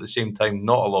 but also at the same time,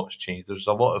 not a lot's changed. There's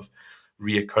a lot of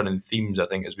reoccurring themes, I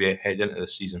think, as we head into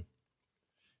this season.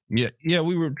 Yeah,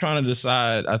 we were trying to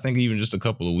decide, I think even just a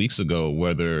couple of weeks ago,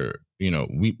 whether,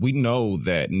 we know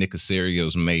that Nick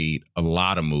Caserio's made a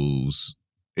lot of moves.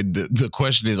 The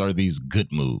question is, are these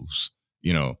good moves?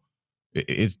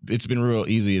 It's been real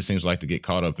easy, it seems like, to get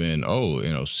caught up in,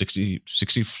 60,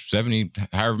 70,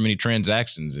 however many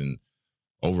transactions. And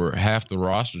over half the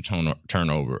roster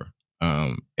turnover,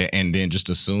 and then just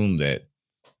assume that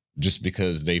just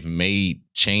because they've made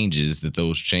changes that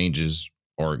those changes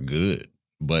are good.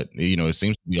 But it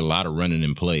seems to be a lot of running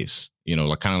in place.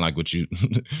 Like kind of like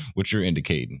what you're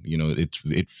indicating.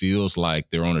 It feels like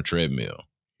they're on a treadmill.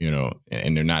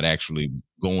 And they're not actually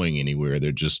going anywhere.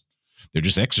 They're just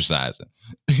exercising.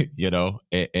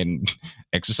 And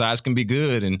exercise can be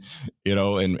good, and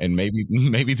and maybe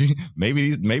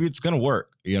it's gonna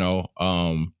work.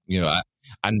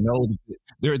 I know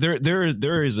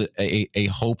there is a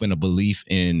hope and a belief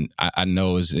in. I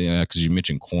know is because you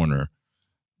mentioned corner,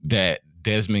 that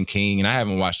Desmond King, and I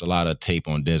haven't watched a lot of tape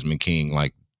on Desmond King,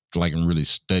 like and really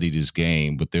study this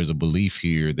game, but there's a belief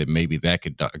here that maybe that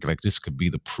could this could be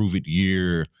the prove it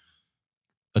year,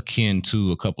 akin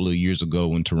to a couple of years ago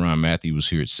when Tyrann Mathieu was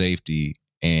here at safety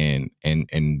and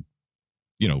earned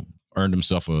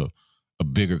himself a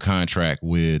bigger contract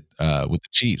with the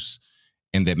Chiefs,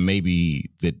 and that maybe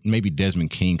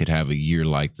Desmond King could have a year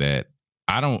like that.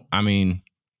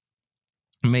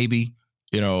 Maybe,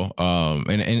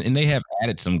 and they have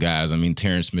added some guys.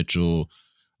 Terrence Mitchell,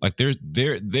 like there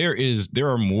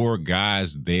are more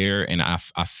guys there, and I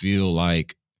feel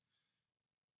like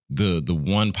the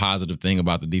one positive thing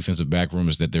about the defensive back room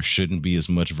is that there shouldn't be as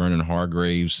much Vernon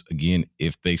Hargreaves again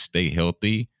if they stay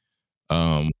healthy.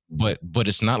 But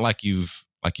it's not like you've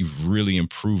really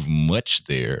improved much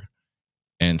there.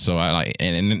 And so I like,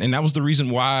 and that was the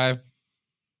reason why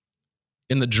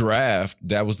in the draft,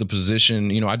 that was the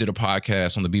position. I did a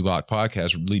podcast on the B-Block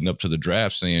podcast leading up to the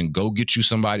draft saying, go get you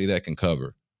somebody that can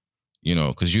cover,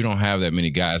 because you don't have that many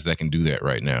guys that can do that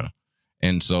right now.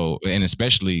 And so, and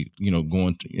especially,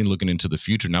 going and looking into the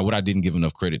future. Now, what I didn't give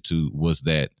enough credit to was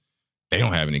that they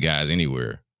don't have any guys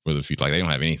anywhere for the future. Like, they don't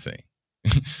have anything.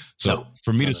 So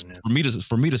for me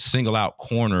to single out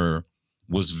corner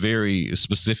was very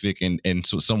specific and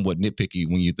so somewhat nitpicky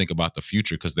when you think about the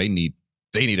future, because they need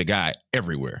a guy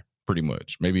everywhere, pretty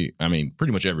much.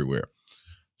 Pretty much everywhere.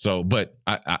 So, but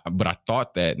I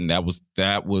thought that, and that was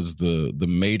the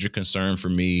major concern for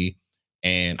me.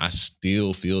 And I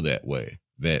still feel that way,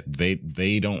 that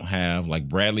they don't have, like,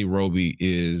 Bradley Roby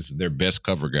is their best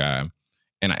cover guy.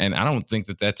 And I don't think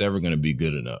that that's ever going to be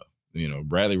good enough.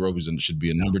 Bradley Roby should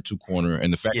be a number 2 corner.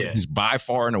 And the fact that he's by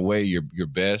far and away your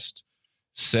best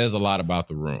says a lot about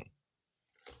the room.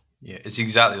 Yeah, it's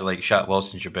exactly like Shaq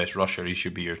Wilson's your best rusher. He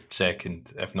should be your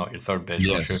second, if not your third best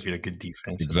rusher if you're a good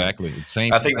defense. Exactly.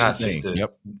 Same. I think that's just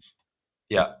Yep.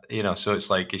 Yeah, so it's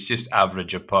like it's just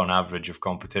average upon average of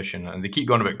competition, and they keep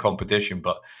going about competition,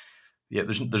 but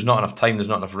there's not enough time, there's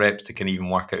not enough reps to kind of even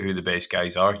work out who the best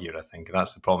guys are here. I think, and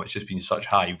that's the problem. It's just been such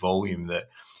high volume that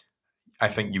I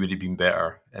think you would have been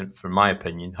better, and for my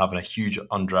opinion, having a huge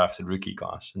undrafted rookie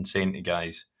class and saying to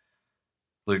guys,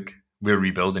 look, we're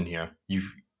rebuilding here.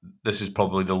 This is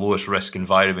probably the lowest risk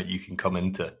environment you can come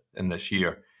into in this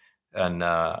year. And,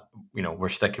 we're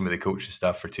sticking with the coaching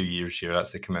staff for 2 years here.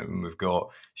 That's the commitment we've got.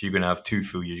 So you're going to have 2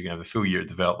 full years. You're going to have a full year to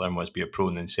develop, learn what to be a pro,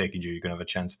 and then second year, you're going to have a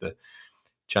chance to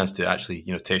actually,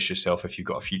 test yourself if you've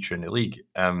got a future in the league.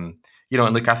 And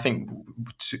look, I think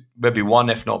maybe one,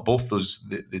 if not both,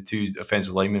 the 2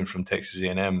 offensive linemen from Texas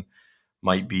A&M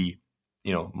might be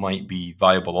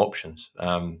viable options.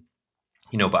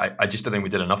 But I just don't think we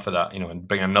did enough of that, and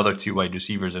bring another 2 wide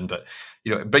receivers in. But,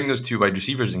 bring those 2 wide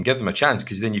receivers and give them a chance,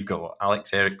 because then you've got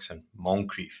Alex Erickson,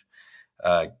 Moncrief,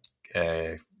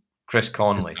 Chris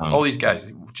Conley, all these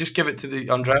guys. Just give it to the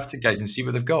undrafted guys and see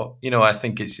what they've got. I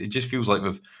think it just feels like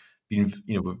we've been,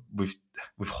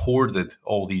 we've hoarded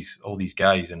all these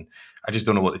guys, and I just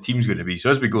don't know what the team's going to be. So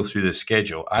as we go through this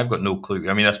schedule, I've got no clue.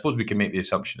 I suppose we can make the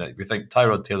assumption that we think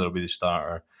Tyrod Taylor will be the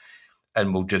starter,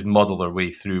 and we'll just muddle our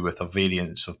way through with a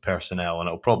variance of personnel, and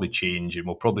it'll probably change, and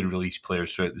we'll probably release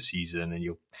players throughout the season,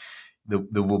 and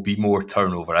there will be more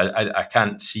turnover. I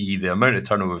can't see the amount of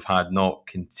turnover we've had not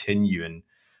continuing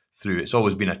through. It's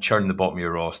always been a churn the bottom of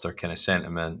your roster kind of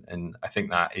sentiment, and I think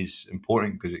that is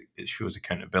important because it shows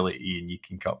accountability, and you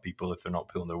can cut people if they're not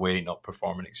pulling their weight, not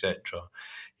performing, etc.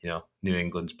 New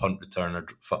England's punt returner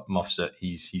muffs it,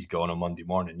 he's gone on Monday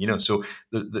morning. So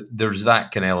there's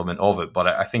that kind of element of it, but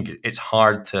I think it's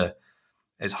hard to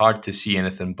see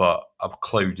anything but a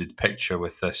clouded picture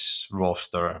with this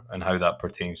roster and how that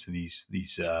pertains to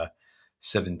these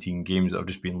 17 games that have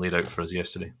just been laid out for us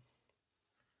yesterday.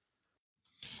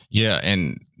 Yeah,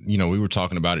 and we were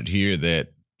talking about it here that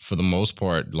for the most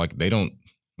part, like, they don't,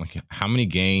 like, how many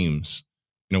games,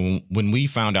 when we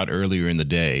found out earlier in the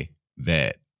day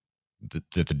that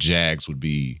the Jags would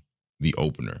be the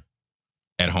opener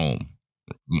at home,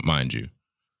 mind you,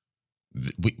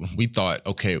 we thought,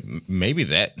 okay, maybe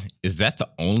that the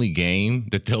only game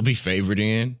that they'll be favored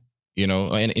in,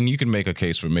 and you can make a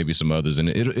case for maybe some others, and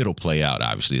it'll play out.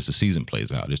 Obviously, as the season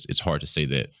plays out, it's hard to say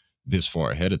that this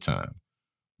far ahead of time,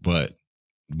 but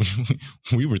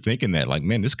we were thinking that, like,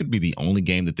 man, this could be the only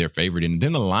game that they're favored in. And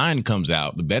then the line comes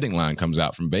out, the betting line comes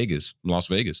out from Las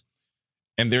Vegas,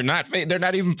 and they're not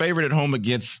even favored at home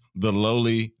against the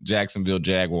lowly Jacksonville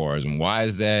Jaguars. And why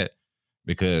is that?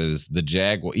 Because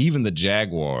even the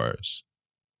Jaguars,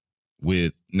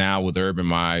 with Urban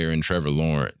Meyer and Trevor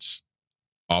Lawrence,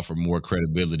 offer more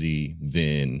credibility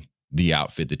than the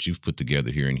outfit that you've put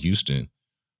together here in Houston,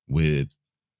 with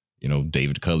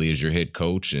David Culley as your head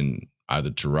coach, and either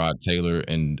Tyrod Taylor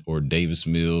or Davis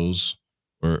Mills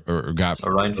or God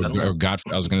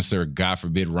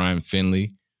forbid Ryan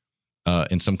Finley,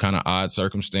 in some kind of odd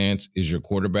circumstance, is your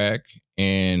quarterback,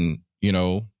 and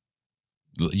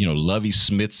Lovie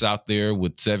Smith's out there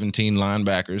with 17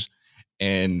 linebackers,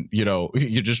 and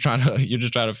you're just trying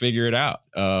to figure it out,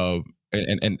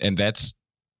 and that's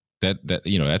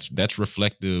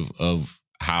reflective of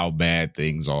how bad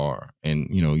things are. And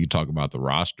you talk about the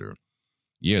roster.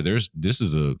 Yeah, this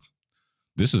is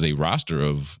a roster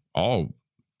of all,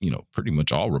 pretty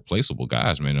much all replaceable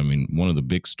guys, man. I mean, one of the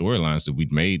big storylines that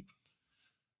we'd made,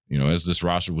 as this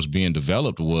roster was being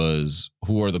developed, was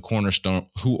who are the cornerstone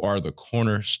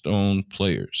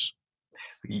players.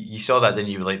 You saw that, didn't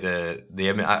you? Like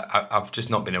I've just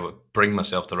not been able to bring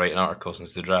myself to write an article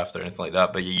since the draft or anything like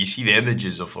that. But you see the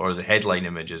images or the headline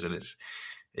images, and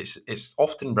it's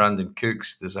often Brandon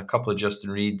Cooks. There's a couple of Justin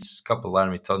Reeds, a couple of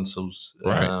Laremy Tunsil's.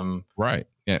 Right.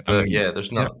 Yeah. But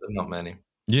there's not many.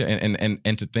 Yeah,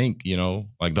 and to think,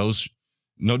 like those.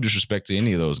 No disrespect to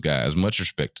any of those guys, much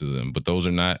respect to them, but those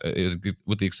are not,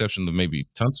 with the exception of maybe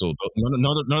Tunsil. None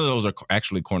of those are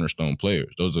actually cornerstone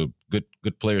players. Those are good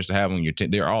players to have on your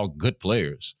team. They're all good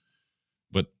players,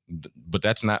 but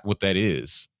that's not what that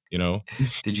is.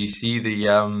 Did you see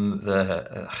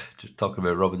the just talking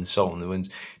about Robin Salt and the wins?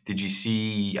 Did you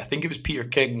see? I think it was Peter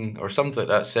King or something like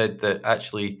that said that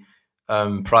actually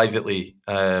privately,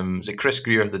 was it Chris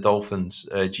Greer, the Dolphins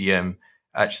GM?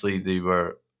 Actually, they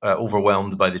were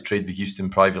overwhelmed by the trade with Houston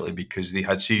privately because they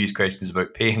had serious questions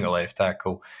about paying a left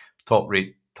tackle top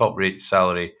rate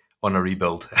salary on a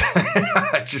rebuild.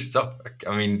 I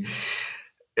mean,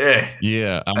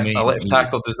 a left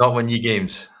tackle does not win you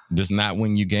games. Does not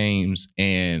win you games.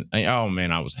 And oh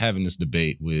man, I was having this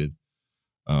debate with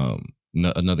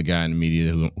another guy in the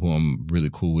media who I'm really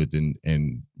cool with,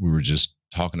 and we were just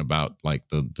talking about like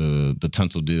the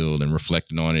Tunsil deal and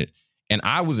reflecting on it. And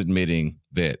I was admitting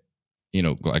that,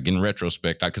 like in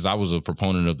retrospect, because I was a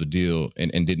proponent of the deal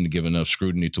and didn't give enough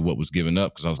scrutiny to what was given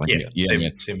up, because I was like,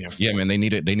 same here. Yeah, man, they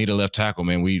need a left tackle,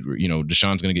 man.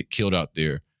 Deshaun's going to get killed out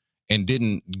there, and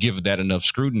didn't give that enough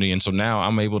scrutiny. And so now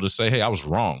I'm able to say, hey, I was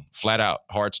wrong, flat out,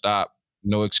 hard stop,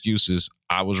 no excuses.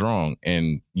 I was wrong.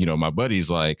 And my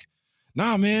buddy's like,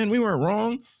 nah, man, we weren't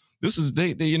wrong. This is they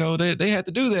had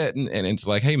to do that, and it's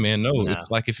like, hey man, no.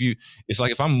 It's like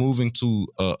if I'm moving to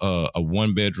a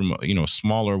 1-bedroom, a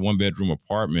smaller 1-bedroom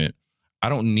apartment, I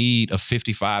don't need a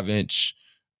 55-inch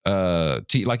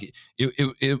like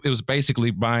it was basically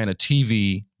buying a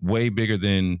TV way bigger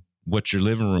than what your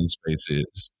living room space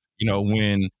is.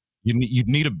 When you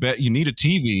need a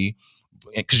TV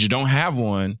because you don't have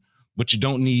one, but you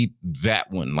don't need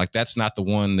that one. Like that's not the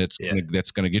one that's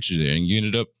gonna get you there, and you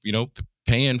ended up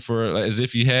paying for as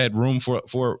if you had room for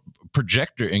a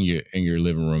projector in your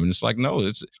living room. And it's like, no,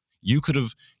 you could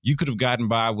have gotten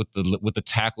by with the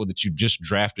tackle that you just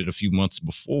drafted a few months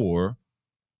before.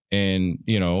 And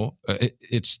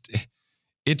it's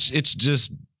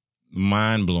just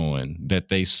mind blowing that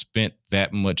they spent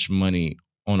that much money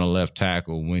on a left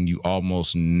tackle when you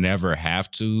almost never have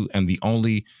to. And the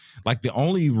only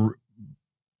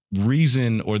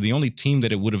reason, or the only team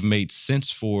that it would have made sense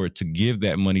for to give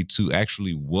that money to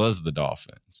actually was the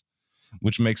Dolphins,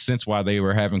 which makes sense why they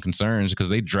were having concerns, because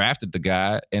they drafted the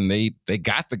guy and they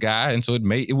got the guy, and so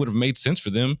it would have made sense for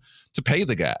them to pay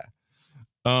the guy.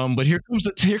 But here comes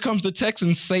the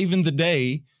Texans saving the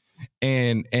day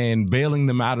and bailing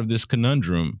them out of this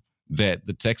conundrum that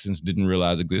the Texans didn't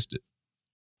realize existed.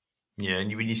 Yeah,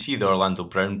 and when you see the Orlando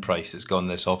Brown price that's gone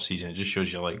this offseason, it just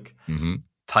shows you like. Mm-hmm.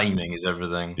 Timing is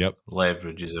everything. Yep.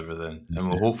 Leverage is everything. And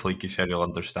we'll hopefully Kiseri will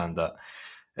understand that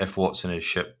if Watson is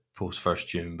shipped post 1st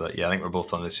June. But yeah, I think we're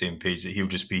both on the same page that he'll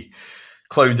just be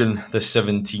clouding the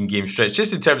 17-game stretch.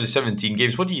 Just in terms of 17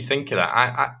 games, what do you think of that?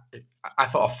 I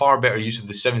thought a far better use of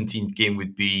the 17th game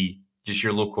would be just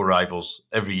your local rivals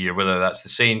every year, whether that's the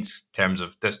Saints in terms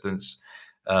of distance,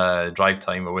 drive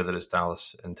time, or whether it's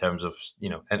Dallas in terms of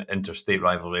interstate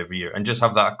rivalry every year, and just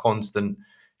have that constant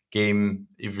game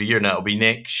every year. And it'll be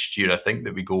next year, I think,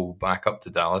 that we go back up to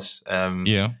Dallas.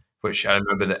 Which I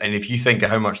remember that. And if you think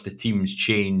of how much the team's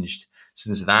changed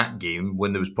since that game,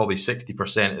 when there was probably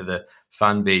 60% of the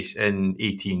fan base in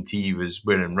AT&T was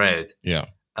wearing red. Yeah.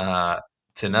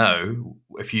 To now,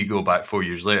 if you go back 4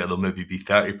 years later, there'll maybe be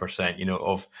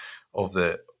 30%, of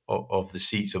the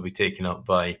seats will be taken up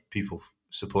by people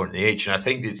supporting the H. And I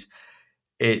think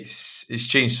it's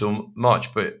changed so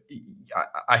much. But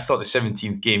I thought the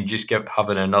 17th game just kept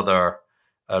having another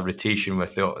rotation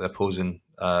with the opposing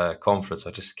conference.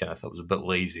 I just kind of thought it was a bit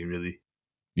lazy, really.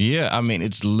 Yeah, I mean,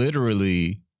 it is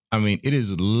literally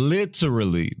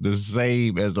the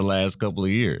same as the last couple of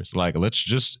years. Like, let's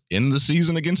just end the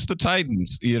season against the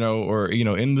Titans, or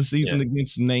end the season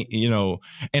against and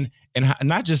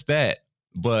not just that,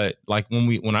 but like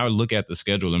when I look at the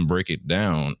schedule and break it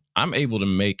down, I'm able to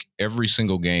make every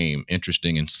single game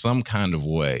interesting in some kind of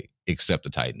way, except the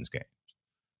Titans game.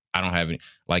 I don't have any,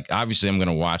 like, obviously I'm going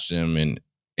to watch them and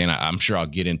I'm sure I'll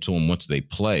get into them once they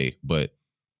play, but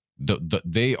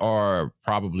they are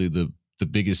probably the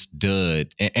biggest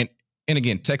dud. And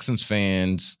again, Texans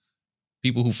fans,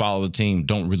 people who follow the team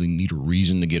don't really need a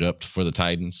reason to get up for the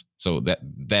Titans. So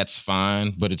that's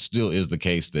fine, but it still is the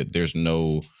case that there's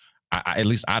no, at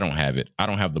least I don't have it. I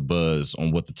don't have the buzz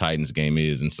on what the Titans game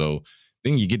is. And so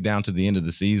then you get down to the end of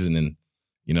the season and,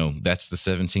 that's the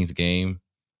 17th game.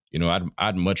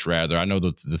 I'd much rather, I know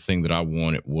that the thing that I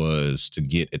wanted was to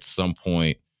get at some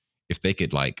point, if they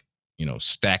could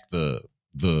stack the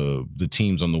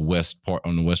teams on the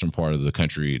western part of the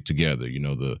country together,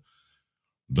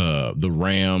 the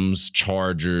Rams,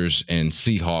 Chargers, and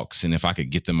Seahawks, and if I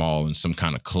could get them all in some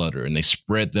kind of clutter, and they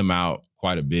spread them out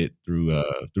quite a bit through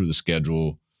the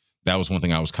schedule. That was one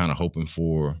thing I was kind of hoping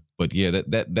for. But yeah,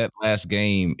 that last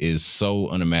game is so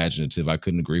unimaginative. I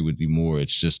couldn't agree with you more.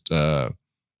 It's just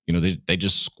they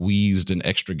just squeezed an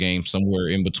extra game somewhere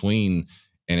in between,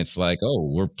 and it's like,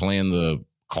 oh, we're playing the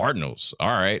Cardinals. All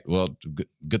right, well,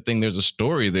 good thing there's a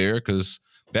story there, because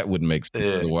that wouldn't make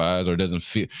sense otherwise, or doesn't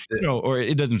feel, or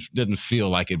it doesn't feel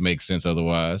like it makes sense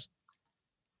otherwise.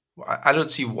 I don't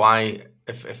see why.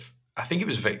 If I think it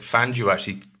was Vic Fangio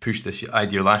actually pushed this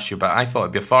idea last year, but I thought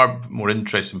it'd be a far more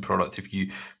interesting product if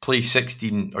you play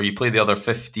 16 or you play the other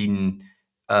 15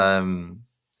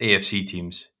 AFC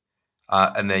teams,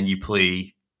 and then you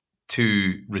play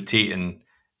 2 rotating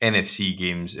NFC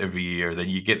games every year. Then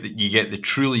you get the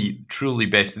truly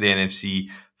best of the NFC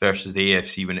versus the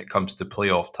AFC when it comes to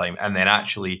playoff time, and then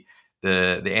actually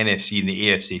the NFC and the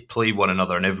AFC play one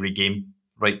another in every game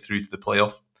right through to the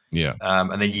playoff. Yeah,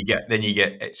 and then you get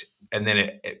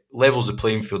it levels the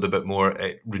playing field a bit more.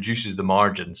 It reduces the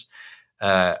margins,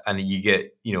 and you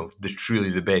get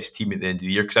the best team at the end of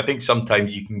the year. Because I think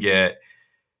sometimes you can get,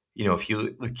 if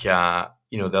you look at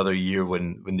the other year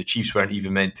when the Chiefs weren't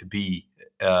even meant to be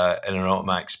in an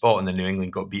automatic spot, and then New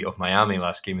England got beat off Miami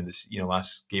last game of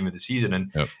the season,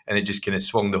 and it just kind of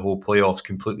swung the whole playoffs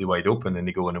completely wide open, and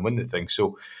they go in and win the thing.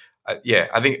 So I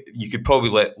think you could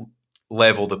probably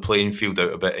level the playing field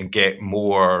out a bit and get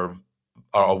more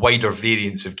or a wider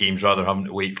variance of games rather than having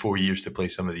to wait 4 years to play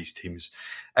some of these teams.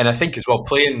 And I think as well,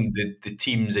 playing the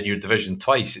teams in your division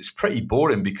twice, it's pretty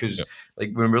boring because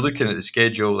like when we're looking at the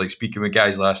schedule, like speaking with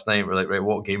guys last night, we're like, right,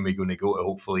 what game are we going to go to?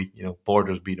 Hopefully,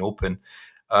 borders being open.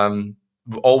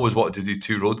 We've always wanted to do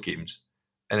 2 road games,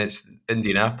 and it's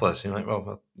Indianapolis. And you're like,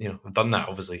 well, I've done that,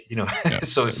 obviously,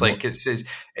 So it's like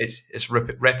it's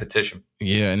repetition.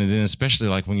 Yeah, and then especially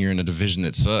like when you're in a division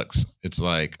that sucks, it's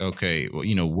like, okay, well,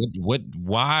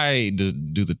 why do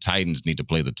the Titans need to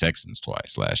play the Texans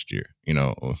twice last year?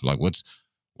 Like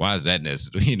why is that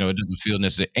necessary? It doesn't feel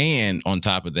necessary. And on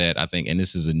top of that, I think, and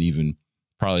this is an even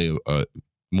probably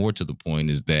more to the point,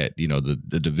 is that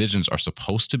the divisions are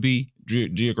supposed to be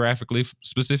geographically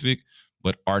specific,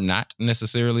 but are not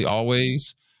necessarily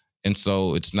always. And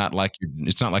so it's not like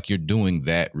you're doing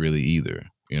that really either,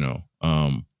 In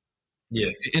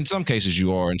some cases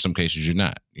you are, in some cases you're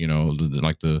not,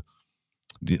 like the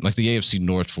AFC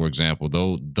North, for example,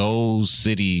 those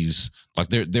cities, like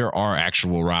there are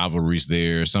actual rivalries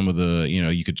there. Some of the,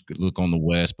 you could look on the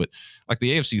West, but like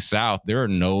the AFC South, there's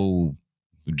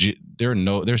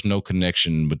no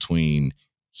connection between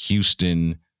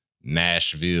Houston,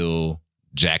 Nashville,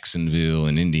 Jacksonville,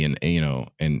 and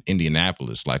and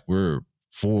Indianapolis. Like we're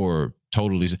 4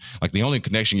 totally, like the only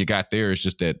connection you got there is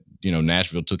just that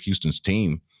Nashville took Houston's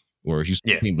team, or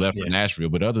Houston's team left for Nashville.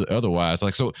 But otherwise,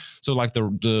 like so like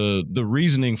the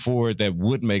reasoning for it that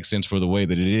would make sense for the way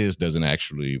that it is doesn't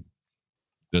actually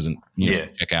doesn't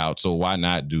check out. So why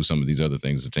not do some of these other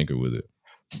things to tinker with it?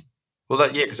 Well,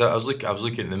 because I was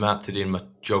looking at the map today, and my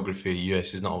geography of the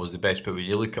US is not always the best. But when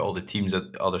you look at all the teams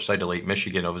at the other side of Lake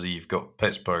Michigan, obviously you've got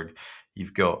Pittsburgh,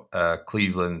 you've got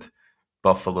Cleveland,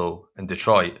 Buffalo, and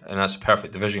Detroit, and that's a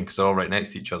perfect division because they're all right next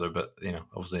to each other. But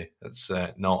obviously that's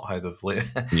not how they've laid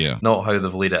not how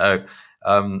they've laid it out.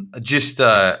 Just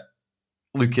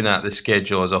looking at the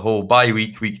schedule as a whole, bye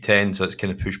week 10, so it's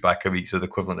kind of pushed back a week, so the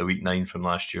equivalent of week 9 from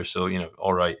last year. So,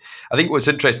 all right. I think what's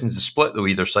interesting is the split, though,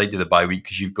 either side of the bye week,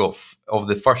 because you've got, of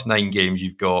the first 9 games,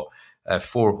 you've got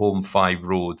 4 home, 5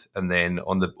 road, and then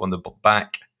on the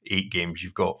back 8 games,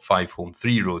 you've got 5 home,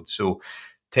 3 road. So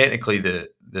technically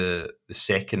the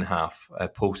second half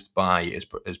post-bye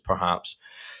is perhaps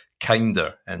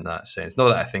kinder in that sense. Not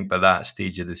that I think by that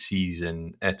stage of the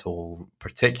season it'll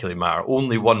particularly matter.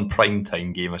 Only one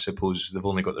primetime game, I suppose. They've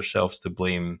only got themselves to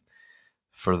blame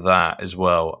for that as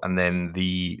well. And then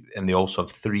they also have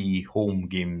 3 home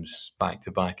games back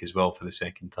to back as well for the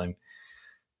second time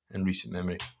in recent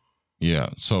memory. Yeah.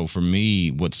 So for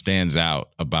me, what stands out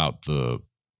about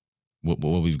what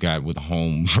we've got with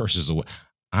home versus away,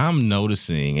 I'm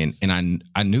noticing, and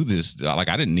I knew this, like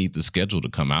I didn't need the schedule to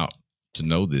come out to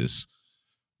know this,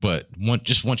 but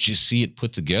once you see it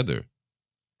put together,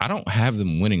 I don't have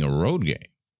them winning a road game.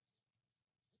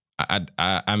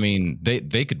 I mean,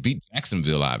 they could beat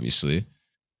Jacksonville, obviously,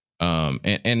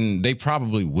 and they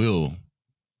probably will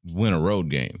win a road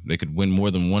game. They could win more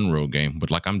than one road game,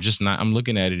 but like I'm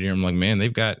looking at it here, I'm like, man,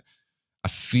 I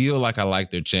feel like I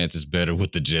like their chances better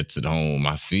with the Jets at home.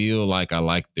 I feel like I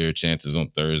like their chances on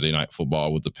Thursday Night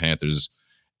Football with the Panthers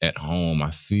at home.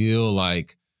 I feel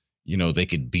like they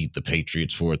could beat the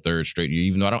Patriots for a third straight year,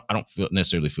 even though I don't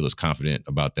necessarily feel as confident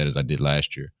about that as I did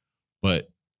last year. But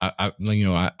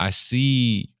I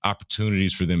see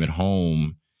opportunities for them at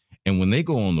home, and when they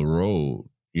go on the road,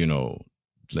 no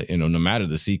matter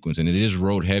the sequence, and it is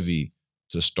road heavy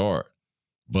to start,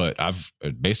 but I've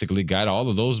basically got all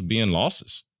of those being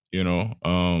losses, and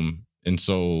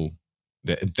so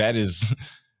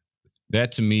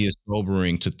that to me is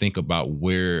sobering to think about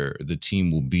where the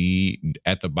team will be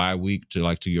at the bye week.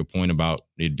 To your point about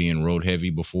it being road heavy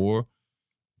before,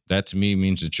 that to me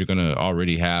means that you're going to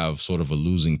already have sort of a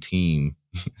losing team,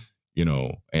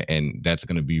 and that's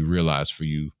going to be realized for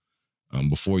you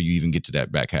before you even get to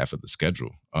that back half of the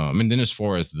schedule. And then as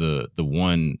far as the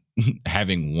one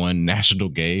having one national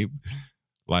game,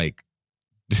 like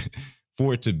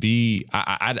for it to be,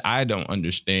 I don't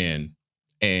understand.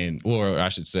 Or I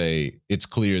should say, it's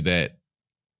clear that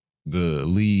the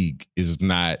league is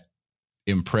not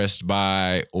impressed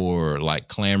by or like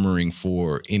clamoring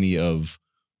for any of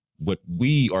what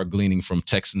we are gleaning from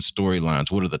Texan storylines.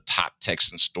 What are the top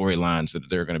Texan storylines that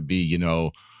they're going to be?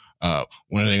 When are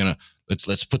they going to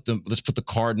let's put the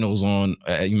Cardinals on?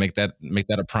 You make that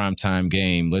a primetime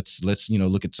game. Let's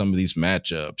look at some of these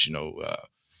matchups.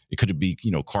 It could be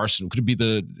Carson. It could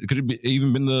have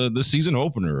even been the season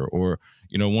opener, or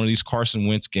one of these Carson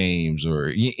Wentz games,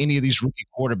 or any of these rookie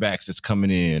quarterbacks that's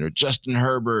coming in, or Justin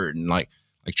Herbert, and like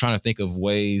trying to think of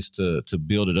ways to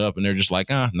build it up. And they're just like,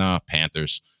 nah,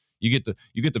 Panthers. You get the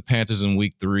Panthers in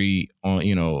week 3 on.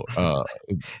 It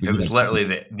was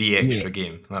literally the extra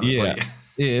game. That was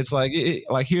it's like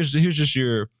here's just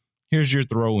your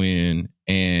throw in,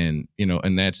 and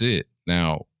and that's it.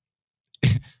 Now.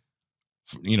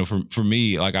 For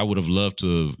me, like I would have loved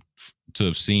to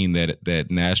have seen that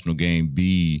national game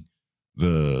be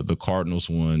the Cardinals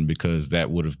one, because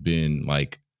that would have been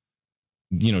like,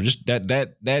 just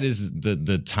that is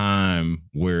the time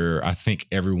where I think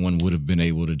everyone would have been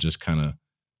able to just kind of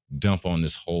dump on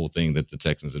this whole thing that the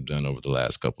Texans have done over the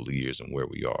last couple of years and where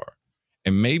we are,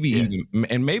 and maybe even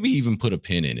put a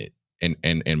pin in it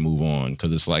and move on,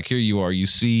 because it's like, here you are, you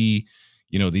see.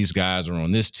 These guys are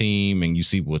on this team, and you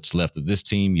see what's left of this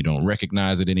team. You don't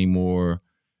recognize it anymore.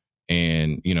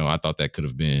 And, I thought that could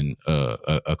have been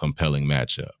a compelling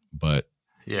matchup. But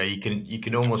yeah, you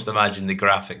can almost imagine the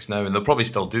graphics now, and they'll probably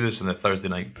still do this on the Thursday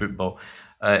Night Football.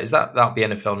 That'll be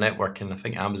NFL Network, and I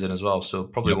think Amazon as well. So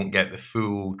probably won't get the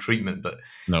full treatment, but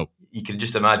nope. You can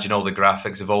just imagine all the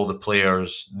graphics of all the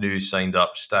players new signed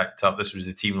up, stacked up. This was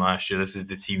the team last year. This is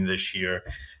the team this year.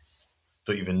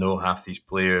 Don't even know half these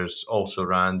players. Also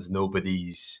Rand,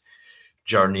 nobody's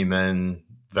journeyman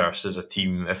versus a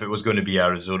team. If it was going to be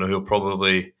Arizona, he'll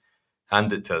probably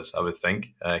hand it to us, I would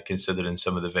think, considering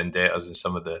some of the vendettas and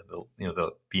some of the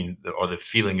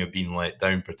feeling of being let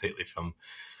down, particularly from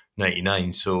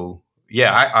 99. So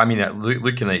yeah, I mean,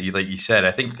 looking at you, like you said,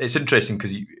 I think it's interesting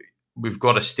because we've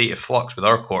got a state of flux with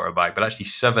our quarterback, but actually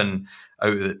seven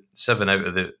out of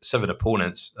the seven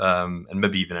opponents, and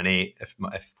maybe even an 8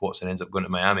 if Watson ends up going to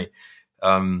Miami,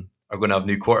 are going to have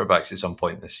new quarterbacks at some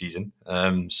point this season.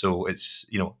 So it's,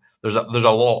 there's a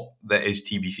lot that is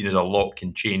TBC. There's a lot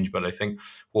can change, but I think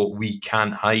what we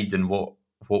can't hide and what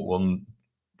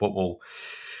will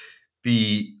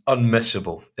be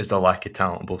unmissable is the lack of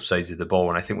talent on both sides of the ball.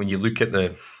 And I think when you look at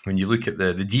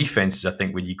the defenses, I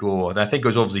think when you go, and I think it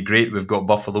was obviously great. We've got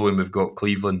Buffalo and we've got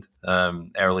Cleveland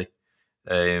early.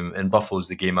 And Buffalo's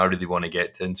the game I really want to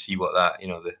get to and see what that,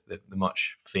 the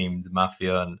much famed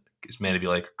Mafia, and it's meant to be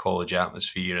like a college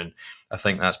atmosphere. And I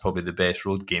think that's probably the best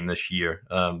road game this year,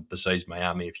 besides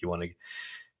Miami. If you want to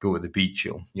go to the beach,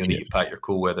 you'll need to pack your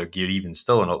cold weather gear even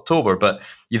still in October. But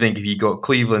you think if you got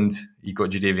Cleveland, you got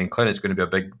Jadeveon Clowney, it's going to be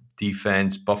a big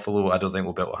defense. Buffalo, I don't think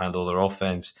will be able to handle their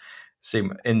offense.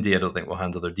 Same Indy, I don't think will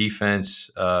handle their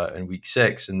defense in week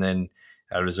 6. And then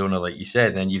Arizona, like you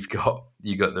said, then you got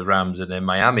the Rams and then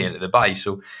Miami into the bye.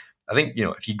 So I think,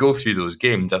 if you go through those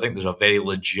games, I think there's a very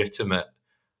legitimate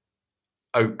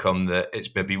outcome that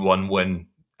it's maybe 1 win.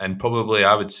 And probably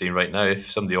I would say right now,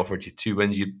 if somebody offered you 2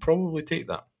 wins, you'd probably take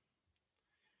that.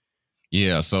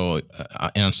 Yeah. So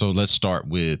let's start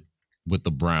with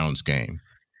the Browns game.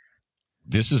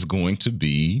 This is going to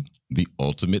be the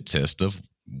ultimate test of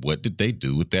what did they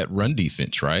do with that run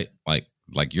defense, right?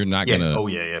 Like you're not gonna. Oh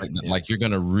yeah. Like you're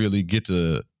gonna really get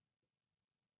to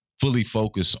fully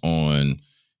focus on,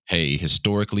 hey,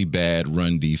 historically bad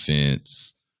run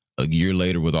defense. A year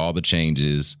later, with all the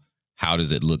changes, how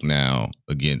does it look now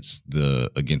against the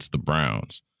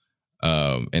Browns?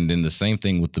 And then the same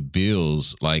thing with the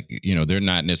Bills. Like, they're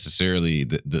not necessarily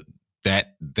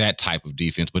that type of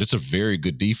defense, but it's a very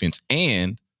good defense.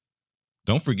 And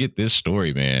don't forget this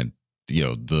story, man.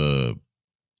 The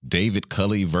David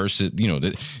Culley versus,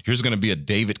 here's going to be a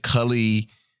David Culley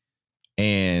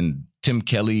and Tim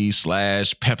Kelly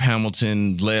 / Pep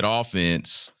Hamilton led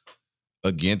offense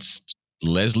against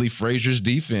Leslie Frazier's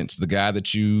defense, the guy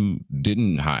that you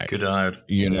didn't hire. Good hired.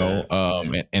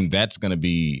 And that's going to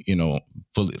be,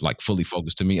 fully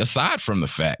focused to me, aside from the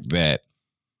fact that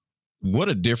what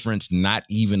a difference not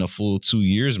even a full 2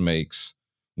 years makes.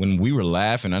 When we were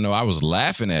laughing, I know I was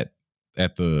laughing at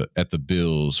the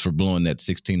Bills for blowing that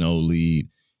 16-0 lead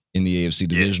in the AFC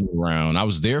divisional round. I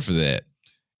was there for that.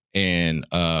 And,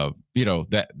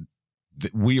 that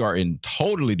we are in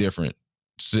totally different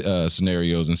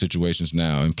scenarios and situations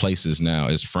now and places now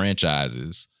as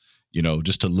franchises,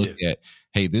 just to look at,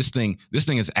 hey, this thing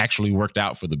has actually worked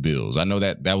out for the Bills. I know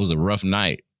that was a rough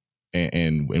night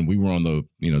and we were on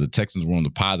the Texans were on the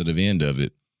positive end of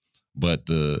it, but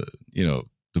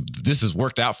this has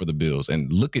worked out for the Bills.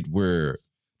 And look at where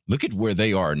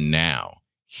they are now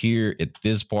here at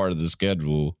this part of the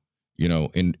schedule,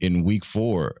 in week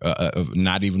 4,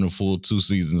 not even a full 2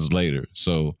 seasons later.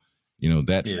 So,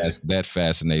 that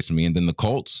fascinates me. And then the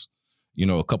Colts,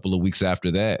 a couple of weeks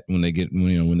after that, when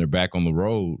they're back on the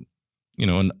road,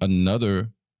 another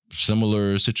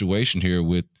similar situation here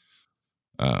with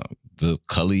the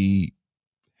Culley,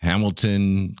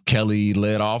 Hamilton, Kelly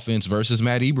led offense versus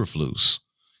Matt Eberflus,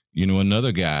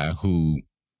 another guy who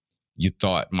you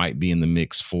thought might be in the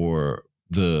mix for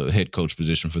the head coach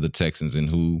position for the Texans, and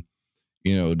who,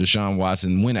 Deshaun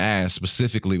Watson, when asked,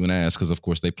 because of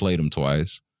course they played him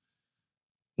twice,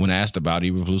 when asked about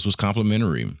Eberflus, was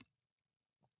complimentary,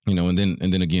 and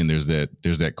then again, there's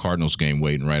that Cardinals game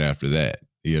waiting right after that,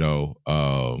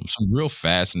 some real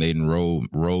fascinating road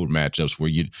matchups where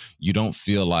you don't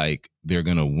feel like they're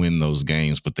going to win those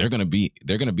games, but they're going to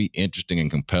be interesting and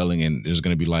compelling. And there's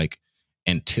going to be like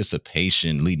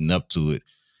anticipation leading up to it.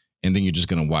 And then you're just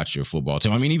going to watch your football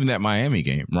team. I mean, even that Miami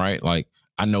game, right? Like,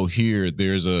 I know here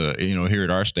there's here at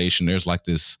our station, there's like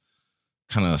this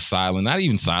kind of not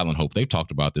even silent hope. They've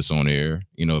talked about this on air.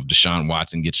 If Deshaun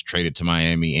Watson gets traded to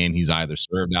Miami and he's either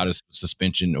served out his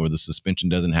suspension or the suspension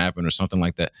doesn't happen or something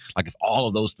like that. Like, if all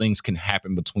of those things can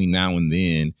happen between now and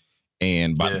then,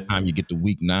 and by the time you get to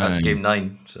week 9, that's game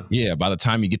 9. So by the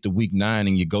time you get to week 9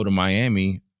 and you go to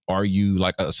Miami, are you,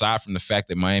 like, aside from the fact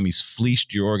that Miami's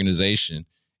fleeced your organization,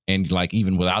 and like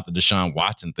even without the Deshaun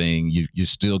Watson thing, you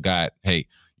still got, hey,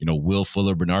 Will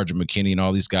Fuller, Bernard McKinney, and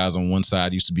all these guys on one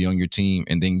side used to be on your team,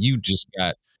 and then you just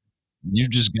got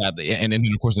and then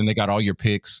of course then they got all your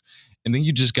picks, and then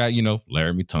you just got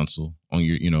Laramie Tunsil on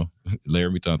your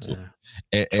Laramie Tunsil,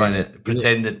 trying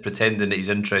to pretending that he's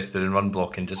interested in run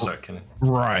blocking, just sort of kind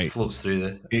of floats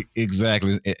through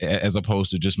exactly, as opposed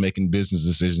to just making business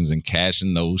decisions and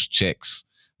cashing those checks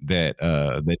that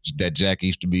Jack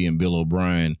Easterby and Bill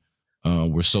O'Brien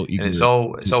We're so eager. And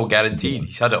it's all guaranteed.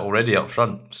 He's had it already up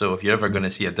front. So if you're ever going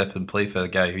to see a dip in play for a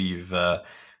guy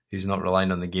who's not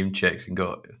relying on the game checks and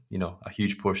got a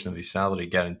huge portion of his salary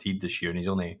guaranteed this year, and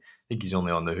I think he's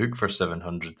only on the hook for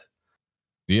 700.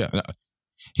 Yeah,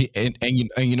 he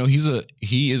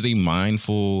is a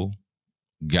mindful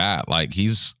guy. Like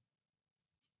he's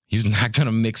not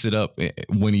gonna mix it up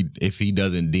if he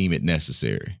doesn't deem it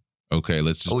necessary. Okay,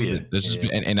 let's just.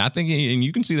 And I think, and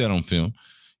you can see that on film,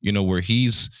 where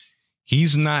he's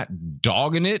not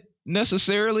dogging it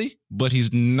necessarily, but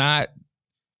he's not,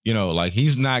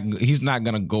 he's not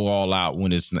gonna go all out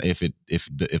when if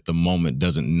the moment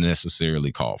doesn't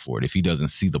necessarily call for it, if he doesn't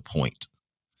see the point.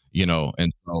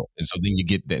 And so then you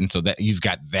get that, and so that you've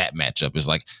got that matchup. It's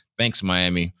like, thanks,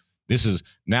 Miami. This is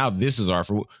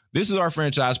our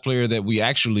franchise player that we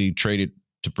actually traded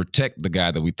to protect the guy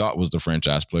that we thought was the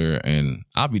franchise player, and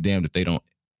I'll be damned if they don't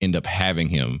end up having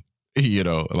him.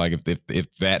 Like if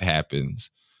that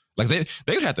happens, like they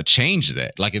would have to change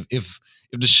that. Like if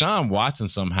Deshaun Watson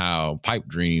somehow pipe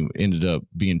dream ended up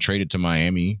being traded to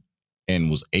Miami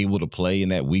and was able to play in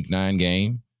that Week 9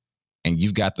 game. And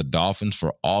you've got the Dolphins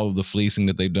for all of the fleecing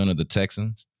that they've done to the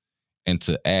Texans. And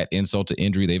to add insult to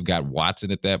injury, they've got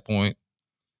Watson at that point.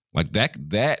 Like that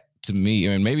to me,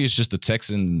 I mean, maybe it's just the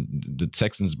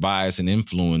Texans' bias and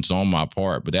influence on my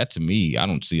part, but that to me, I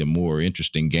don't see a more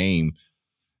interesting game,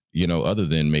 other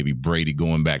than maybe Brady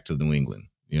going back to New England.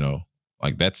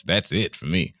 Like that's it for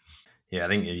me. Yeah, I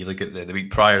think if you look at the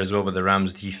week prior as well with the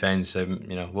Rams defense,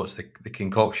 what's the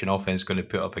concoction offense going to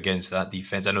put up against that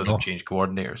defense? I know they've changed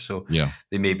coordinators, so yeah,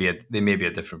 they may be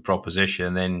a different proposition.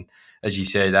 And then, as you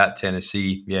said, at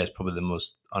Tennessee, it's probably the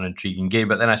most unintriguing game.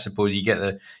 But then I suppose you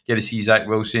get to see Zach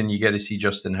Wilson, you get to see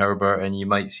Justin Herbert, and you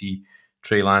might see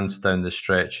Trey Lance down the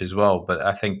stretch as well. But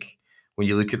I think when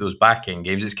you look at those back end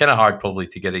games, it's kind of hard probably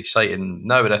to get excited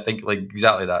now. But I think like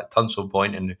exactly that Tunsil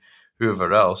point and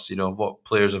whoever else, what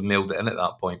players have mailed it in at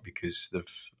that point, because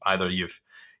they've either it's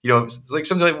like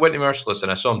something like Whitney Merciless,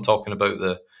 and I saw him talking about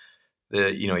the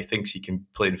he thinks he can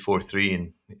play in 4-3,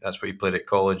 and that's what he played at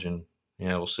college, and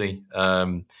we'll see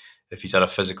if he's had a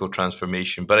physical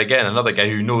transformation. But again, another guy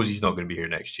who knows he's not going to be here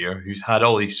next year, who's had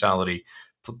all his salary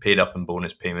paid up in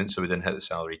bonus payments, so we didn't hit the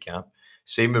salary cap.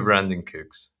 Same with Brandon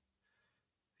Cooks.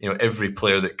 Every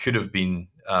player that could have been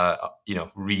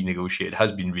renegotiated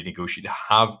has been renegotiated,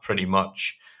 have pretty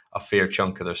much a fair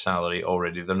chunk of their salary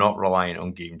already. They're not reliant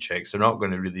on game checks. They're not going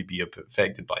to really be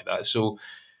affected by that. So,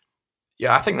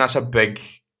 yeah, I think that's a big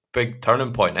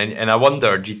turning point. And I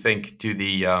wonder, do you think, do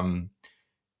they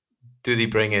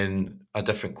bring in a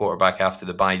different quarterback after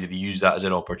the bye? Do they use that as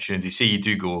an opportunity? Say you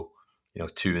do go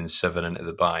 2-7 into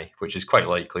the bye, which is quite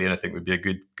likely, and I think would be a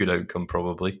good outcome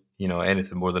probably.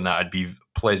 Anything more than that, I'd be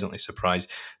pleasantly surprised.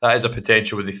 That is a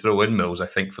potential where they throw in Mills, I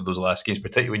think, for those last games,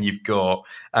 particularly when you've got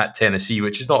at Tennessee,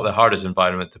 which is not the hardest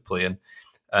environment to play in,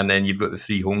 and then you've got the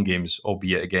 3 home games,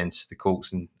 albeit against the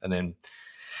Colts,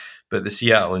 but the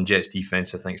Seattle and Jets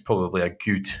defense, I think, is probably a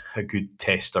good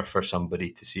tester for somebody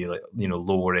to see, like,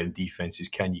 lower end defenses.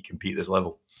 Can you compete at this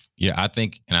level? Yeah, I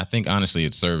think honestly,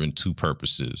 it's serving 2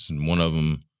 purposes, and one of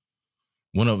them,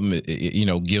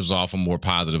 gives off a more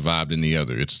positive vibe than the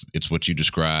other. It's what you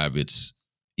describe. It's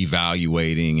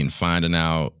evaluating and finding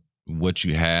out what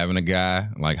you have in a guy.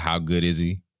 Like, how good is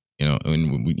he?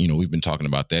 And we've been talking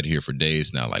about that here for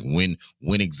days now. Like, when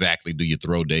exactly do you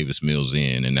throw Davis Mills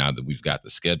in? And now that we've got the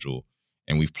schedule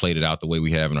and we've played it out the way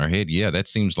we have in our head, yeah, that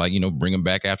seems like, bring him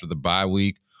back after the bye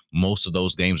week. Most of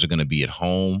those games are going to be at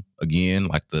home again,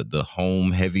 like the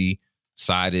home heavy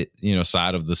side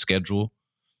of the schedule.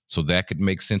 So that could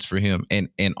make sense for him. And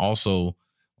also,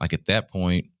 like, at that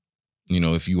point,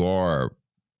 if you are,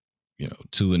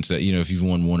 2-7, if you've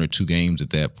won 1 or 2 games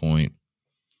at that point,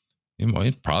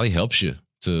 it probably helps you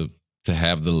to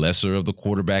have the lesser of the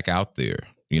quarterback out there,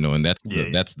 and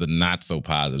that's the not so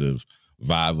positive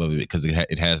vibe of it, because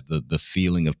it has the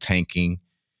feeling of tanking.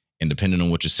 And depending on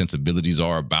what your sensibilities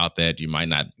are about that, you might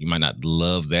not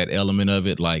love that element of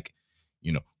it. Like,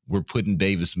 we're putting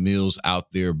Davis Mills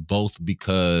out there both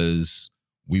because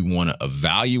we want to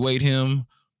evaluate him,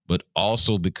 but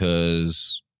also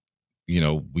because,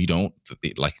 we don't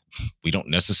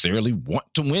necessarily want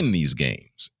to win these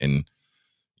games. And,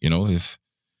 if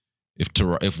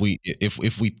we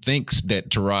think that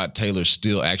Tyrod Taylor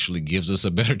still actually gives us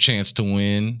a better chance to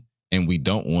win, and we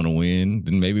don't want to win,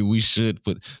 then maybe we should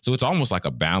put. So it's almost like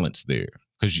a balance there,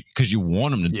 because you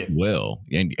want him to do well,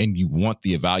 and you want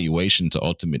the evaluation to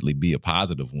ultimately be a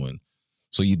positive one.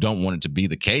 So you don't want it to be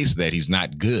the case that he's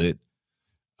not good,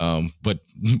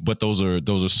 But those are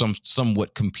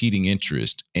somewhat competing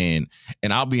interest, and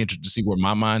I'll be interested to see where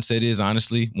my mindset is,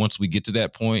 honestly, once we get to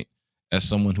that point. As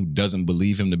someone who doesn't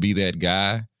believe him to be that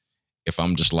guy, if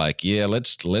I'm just like, yeah,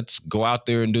 let's go out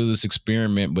there and do this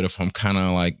experiment, but if I'm kind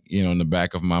of like, in the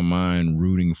back of my mind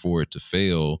rooting for it to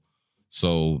fail,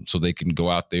 so they can go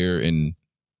out there and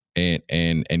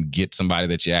get somebody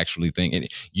that you actually think, and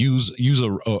use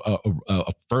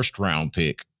a first round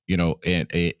pick, and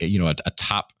a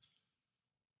top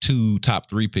 2, top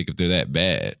 3 pick if they're that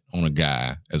bad on a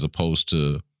guy, as opposed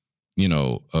to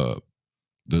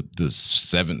the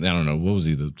seventh, I don't know, what was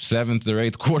he, the 7th or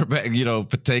 8th quarterback,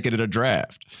 taken in a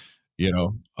draft,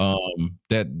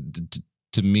 that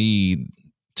to me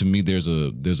there's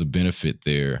a benefit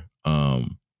there,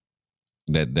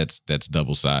 that's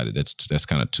double-sided. That's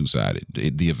kind of two-sided.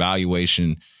 The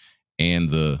evaluation and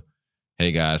the,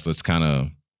 hey guys, let's kind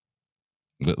of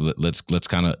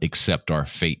accept our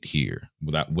fate here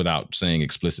without saying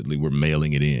explicitly we're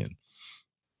mailing it in.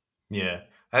 Yeah.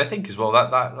 And I think as well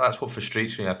that's what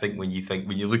frustrates me. I think when you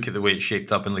look at the way it's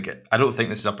shaped up and I don't think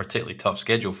this is a particularly tough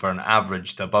schedule for an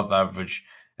average to above average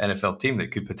NFL team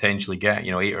that could potentially get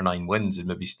 8 or 9 wins and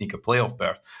maybe sneak a playoff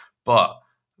berth. But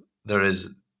there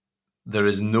is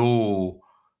no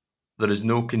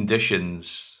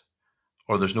conditions,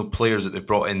 or there's no players that they've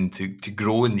brought in to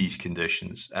grow in these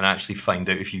conditions and actually find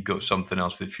out if you've got something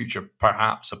else for the future,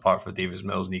 perhaps apart from Davis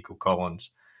Mills, Nico Collins,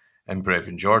 and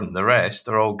Brevin Jordan. The rest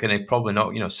are all going to probably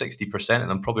not, 60% of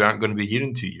them probably aren't going to be here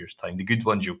in 2 years' time. The good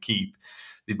ones you'll keep.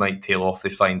 They might tail off, they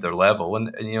find their level.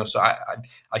 And so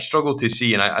I struggle to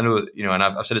see, and I know, and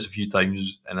I've said this a few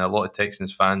times, and a lot of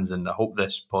Texans fans, and I hope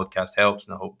this podcast helps,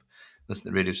 and I hope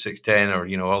listening to Radio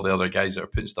 610 or, all the other guys that are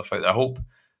putting stuff out there, I hope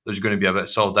there's going to be a bit of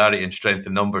solidarity and strength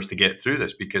in numbers to get through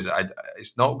this, because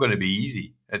it's not going to be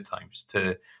easy at times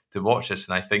to watch this.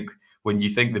 And I think when you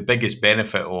think the biggest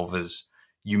benefit of is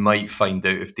you might find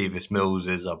out if Davis Mills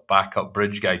is a backup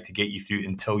bridge guy to get you through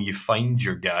until you find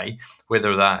your guy,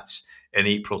 whether that's in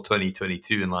April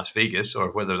 2022 in Las Vegas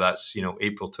or whether that's,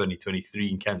 April 2023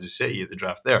 in Kansas City at the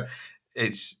draft there.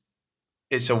 It's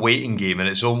a waiting game, and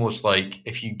it's almost like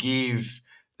if you gave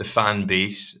the fan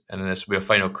base, and this will be a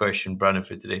final question, Brandon,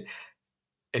 for today,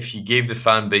 if you gave the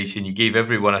fan base and you gave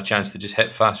everyone a chance to just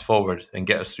hit fast forward and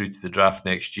get us through to the draft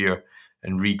next year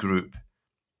and regroup,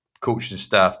 coach and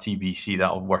staff, TBC,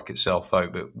 that'll work itself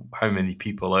out. But how many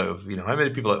people out of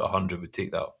 100 would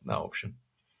take that option?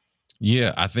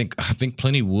 Yeah, I think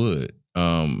plenty would.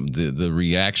 The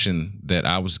reaction that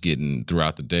I was getting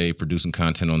throughout the day, producing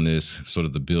content on this, sort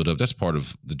of the build up, that's part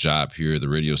of the job here. The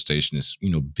radio station is,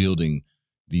 building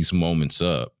these moments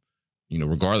up,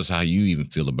 regardless of how you even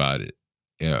feel about it.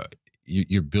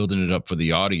 You're building it up for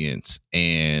the audience.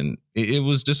 And it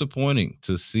was disappointing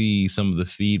to see some of the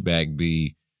feedback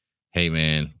be, hey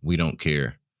man, we don't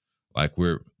care. Like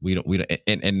we don't,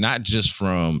 and not just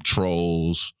from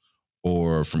trolls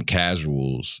or from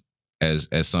casuals, as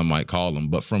some might call them,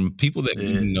 but from people that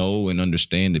we know and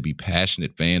understand to be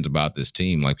passionate fans about this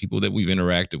team, like people that we've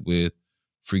interacted with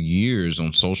for years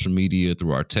on social media,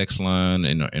 through our text line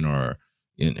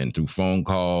and through phone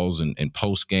calls and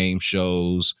post game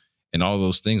shows and all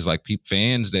those things, like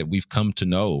fans that we've come to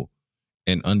know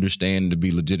and understand to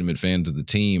be legitimate fans of the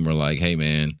team are like, hey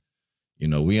man,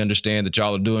 we understand that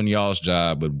y'all are doing y'all's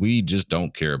job, but we just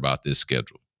don't care about this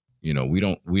schedule.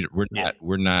 We're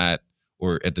not,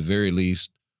 or at the very least,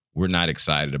 we're not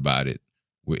excited about it.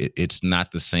 It's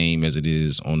not the same as it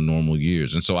is on normal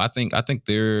years. And so I think I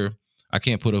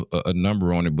can't put a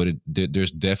number on it, but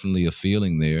there's definitely a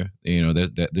feeling there.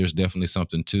 That there's definitely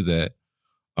something to that.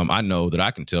 I know that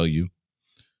I can tell you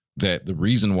that the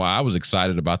reason why I was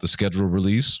excited about the schedule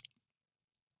release,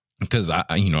 because I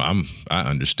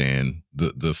understand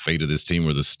the fate of this team,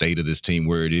 or the state of this team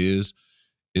where it is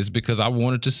because I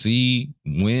wanted to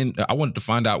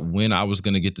find out when I was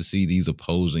going to get to see these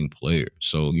opposing players.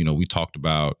 So, we talked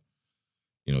about,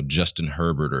 Justin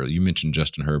Herbert, or you mentioned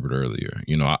Justin Herbert earlier.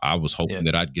 I was hoping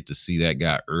that I'd get to see that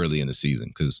guy early in the season,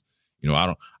 because,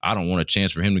 I don't want a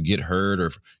chance for him to get hurt,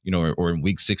 or in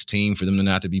week 16 for them to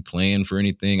not to be playing for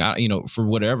anything. For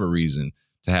whatever reason,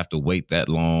 to have to wait that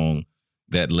long,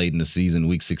 that late in the season,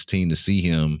 week 16, to see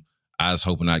him. I was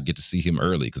hoping I'd get to see him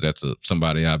early, because that's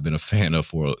somebody I've been a fan of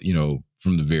for,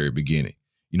 from the very beginning.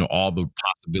 All the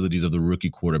possibilities of the rookie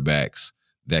quarterbacks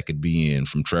that could be in,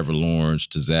 from Trevor Lawrence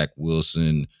to Zach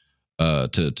Wilson,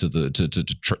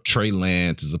 Trey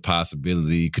Lance is a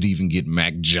possibility. Could even get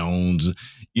Mac Jones,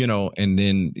 and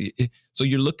then so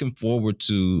you're looking forward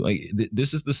to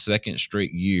this is the second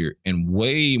straight year, and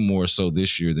way more so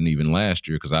this year than even last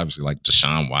year, because obviously like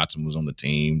Deshaun Watson was on the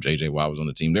team, JJ Watt was on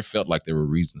the team. There felt like there were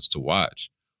reasons to watch.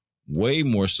 Way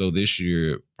more so this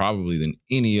year, probably than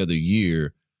any other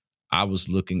year. I was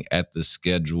looking at the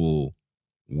schedule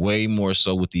way more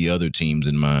so with the other teams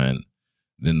in mind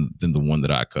than the one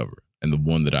that I cover and the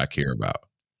one that I care about,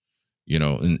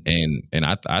 and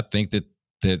I think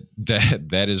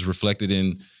that is reflected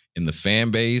in the fan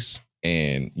base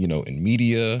and, in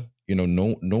media.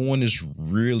 No one is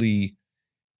really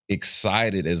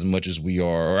excited as much as we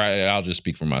are, or I'll just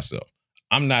speak for myself.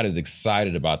 I'm not as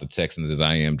excited about the Texans as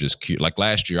I am just like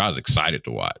last year. I was excited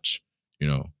to watch,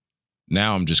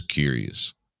 now I'm just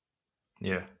curious.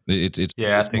 Yeah.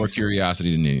 It's more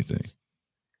curiosity than anything.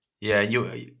 Yeah,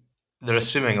 they're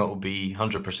assuming it'll be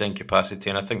 100% capacity,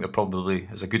 and I think there probably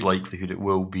is a good likelihood it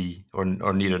will be, or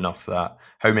near enough that.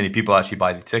 How many people actually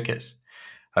buy the tickets?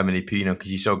 How many people,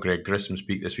 because you saw Greg Grissom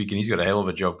speak this week, and he's got a hell of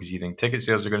a job because you think ticket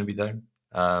sales are going to be down.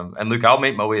 And look, I'll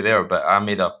make my way there, but I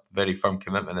made a very firm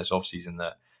commitment this offseason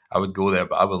that I would go there,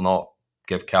 but I will not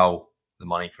give Cal the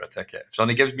money for a ticket. If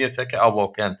somebody gives me a ticket, I'll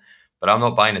walk in, but I'm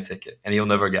not buying a ticket, and he'll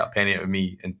never get a penny out of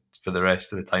me for the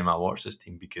rest of the time I watch this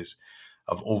team, because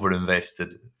I've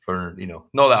overinvested for,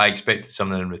 not that I expected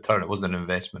something in return. It wasn't an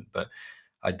investment, but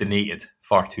I donated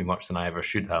far too much than I ever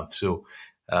should have. So,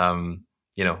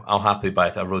 I'll happily buy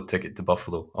a road ticket to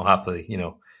Buffalo. I'll happily,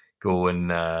 go and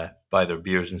buy their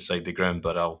beers inside the ground,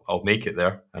 but I'll make it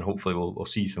there, and hopefully we'll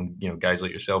see some guys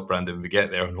like yourself, Brandon, when we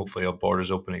get there, and hopefully our borders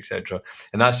open, etc.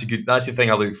 And that's the thing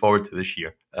I look forward to this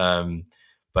year.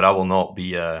 But I will not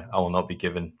be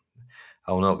given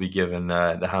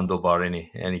the handlebar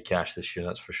any cash this year.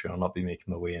 That's for sure. I'll not be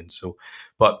making my way in. So,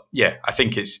 but yeah, I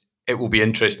think it will be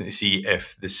interesting to see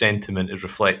if the sentiment is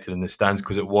reflected in the stands,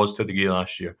 because it was to a degree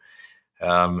last year.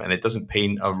 And it doesn't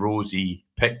paint a rosy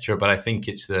picture, but I think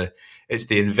it's the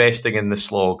investing in the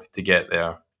slog to get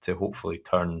there to hopefully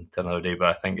turn to another day. But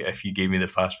I think if you gave me the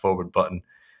fast forward button,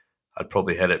 I'd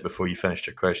probably hit it before you finished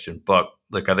your question. But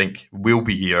look, I think we'll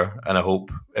be here, and I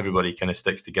hope everybody kind of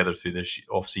sticks together through this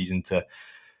off season to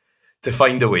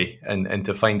find a way and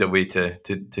to find a way to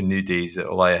new days that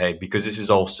will lie ahead, because this is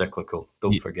all cyclical.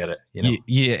 Don't forget it.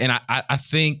 Yeah, and I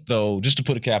think, though, just to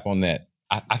put a cap on that,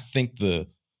 I think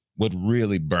what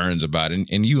really burns about it,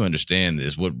 and you understand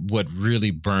this, what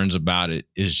really burns about it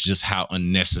is just how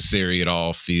unnecessary it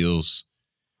all feels.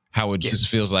 How it just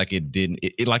feels like it didn't.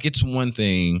 Like it's one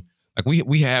thing. Like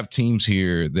we have teams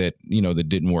here that that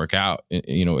didn't work out,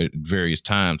 at various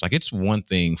times. Like it's one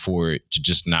thing for it to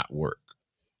just not work,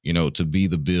 to be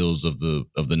the Bills of the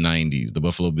 90s, the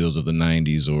Buffalo Bills of the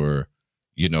 90s, or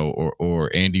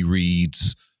or Andy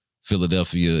Reid's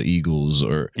Philadelphia Eagles,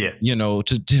 or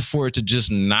for it to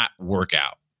just not work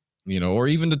out, or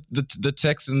even the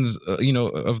Texans,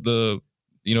 of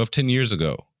 10 years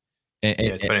ago, and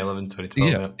 2011,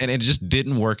 2012, and it just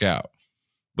didn't work out.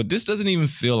 But this doesn't even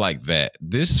feel like that.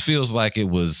 This feels like it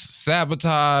was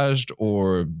sabotaged,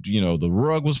 or the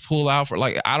rug was pulled out for,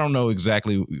 like, I don't know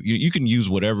exactly. You can use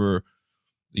whatever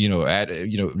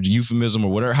euphemism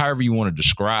or whatever, however you want to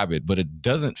describe it, but it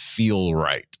doesn't feel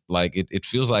right. Like it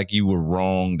feels like you were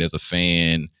wronged as a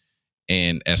fan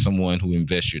and as someone who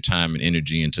invests your time and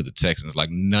energy into the Texans. Like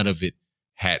none of it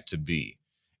had to be.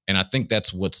 And I think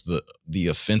that's what's the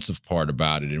offensive part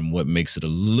about it, and what makes it a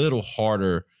little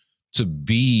harder to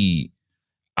be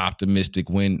optimistic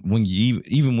when you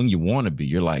even when you want to be.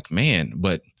 You're like, man,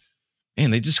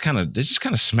 they just kind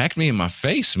of smacked me in my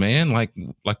face, man. Like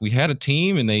we had a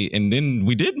team and then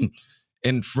we didn't,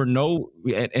 and for no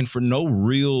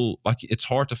real, like, it's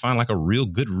hard to find like a real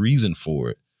good reason for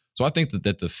it. So I think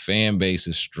that the fan base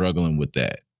is struggling with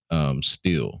that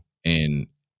still, and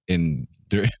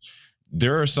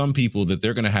there are some people that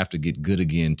they're going to have to get good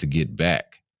again to get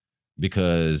back,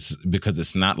 because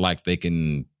it's not like they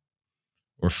can,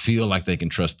 or feel like they can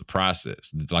trust the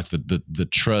process. Like the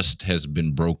trust has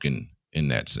been broken in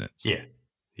that sense. Yeah.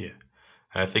 And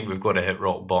I think we've got to hit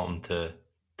rock bottom to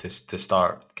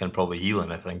start kind of probably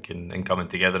healing, I think, and coming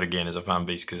together again as a fan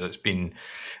base, because it's been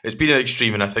an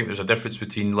extreme. And I think there's a difference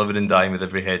between living and dying with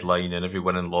every headline and every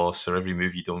win and loss, or every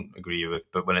move you don't agree with.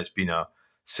 But when it's been a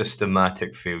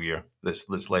systematic failure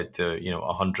that's led to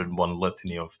 101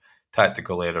 litany of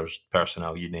tactical errors,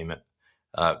 personnel, you name it,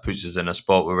 puts us in a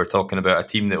spot where we're talking about a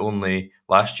team that only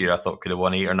last year I thought could have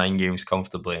won 8 or 9 games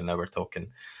comfortably, and now we're talking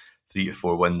 3 to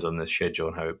 4 wins on this schedule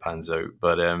and how it pans out.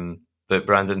 But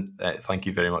Brandon, thank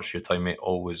you very much for your time, mate.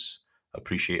 Always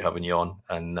appreciate having you on,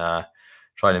 and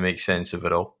trying to make sense of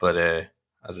it all. But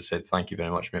as I said, thank you very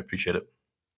much, mate. Appreciate it.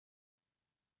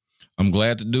 I'm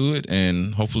glad to do it,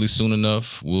 and hopefully soon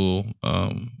enough we'll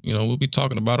be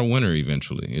talking about a winner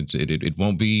eventually. It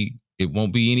won't be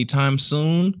anytime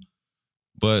soon,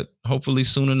 but hopefully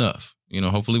soon enough.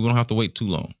 Hopefully we don't have to wait too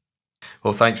long.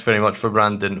 Well, thanks very much for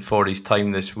Brandon for his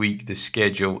time this week. The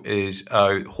schedule is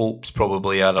out. Hope's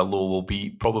probably at a low. We'll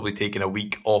be probably taking a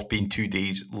week off, being 2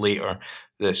 days later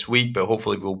this week, but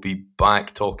hopefully we'll be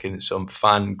back talking some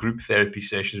fan group therapy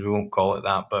sessions. We won't call it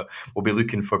that, but we'll be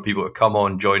looking for people to come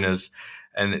on, join us,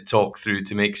 and talk through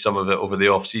to make some of it over the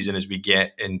off season as we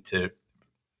get into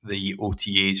the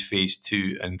OTAs phase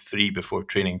 2 and 3 before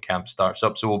training camp starts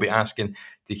up. So we'll be asking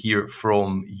to hear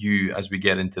from you as we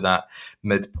get into that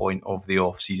midpoint of the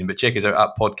off season. But check us out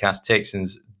at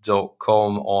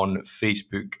podcasttexans.com on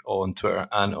Facebook, on Twitter,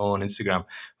 and on Instagram.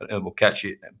 But we'll catch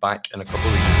you back in a couple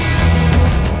of weeks.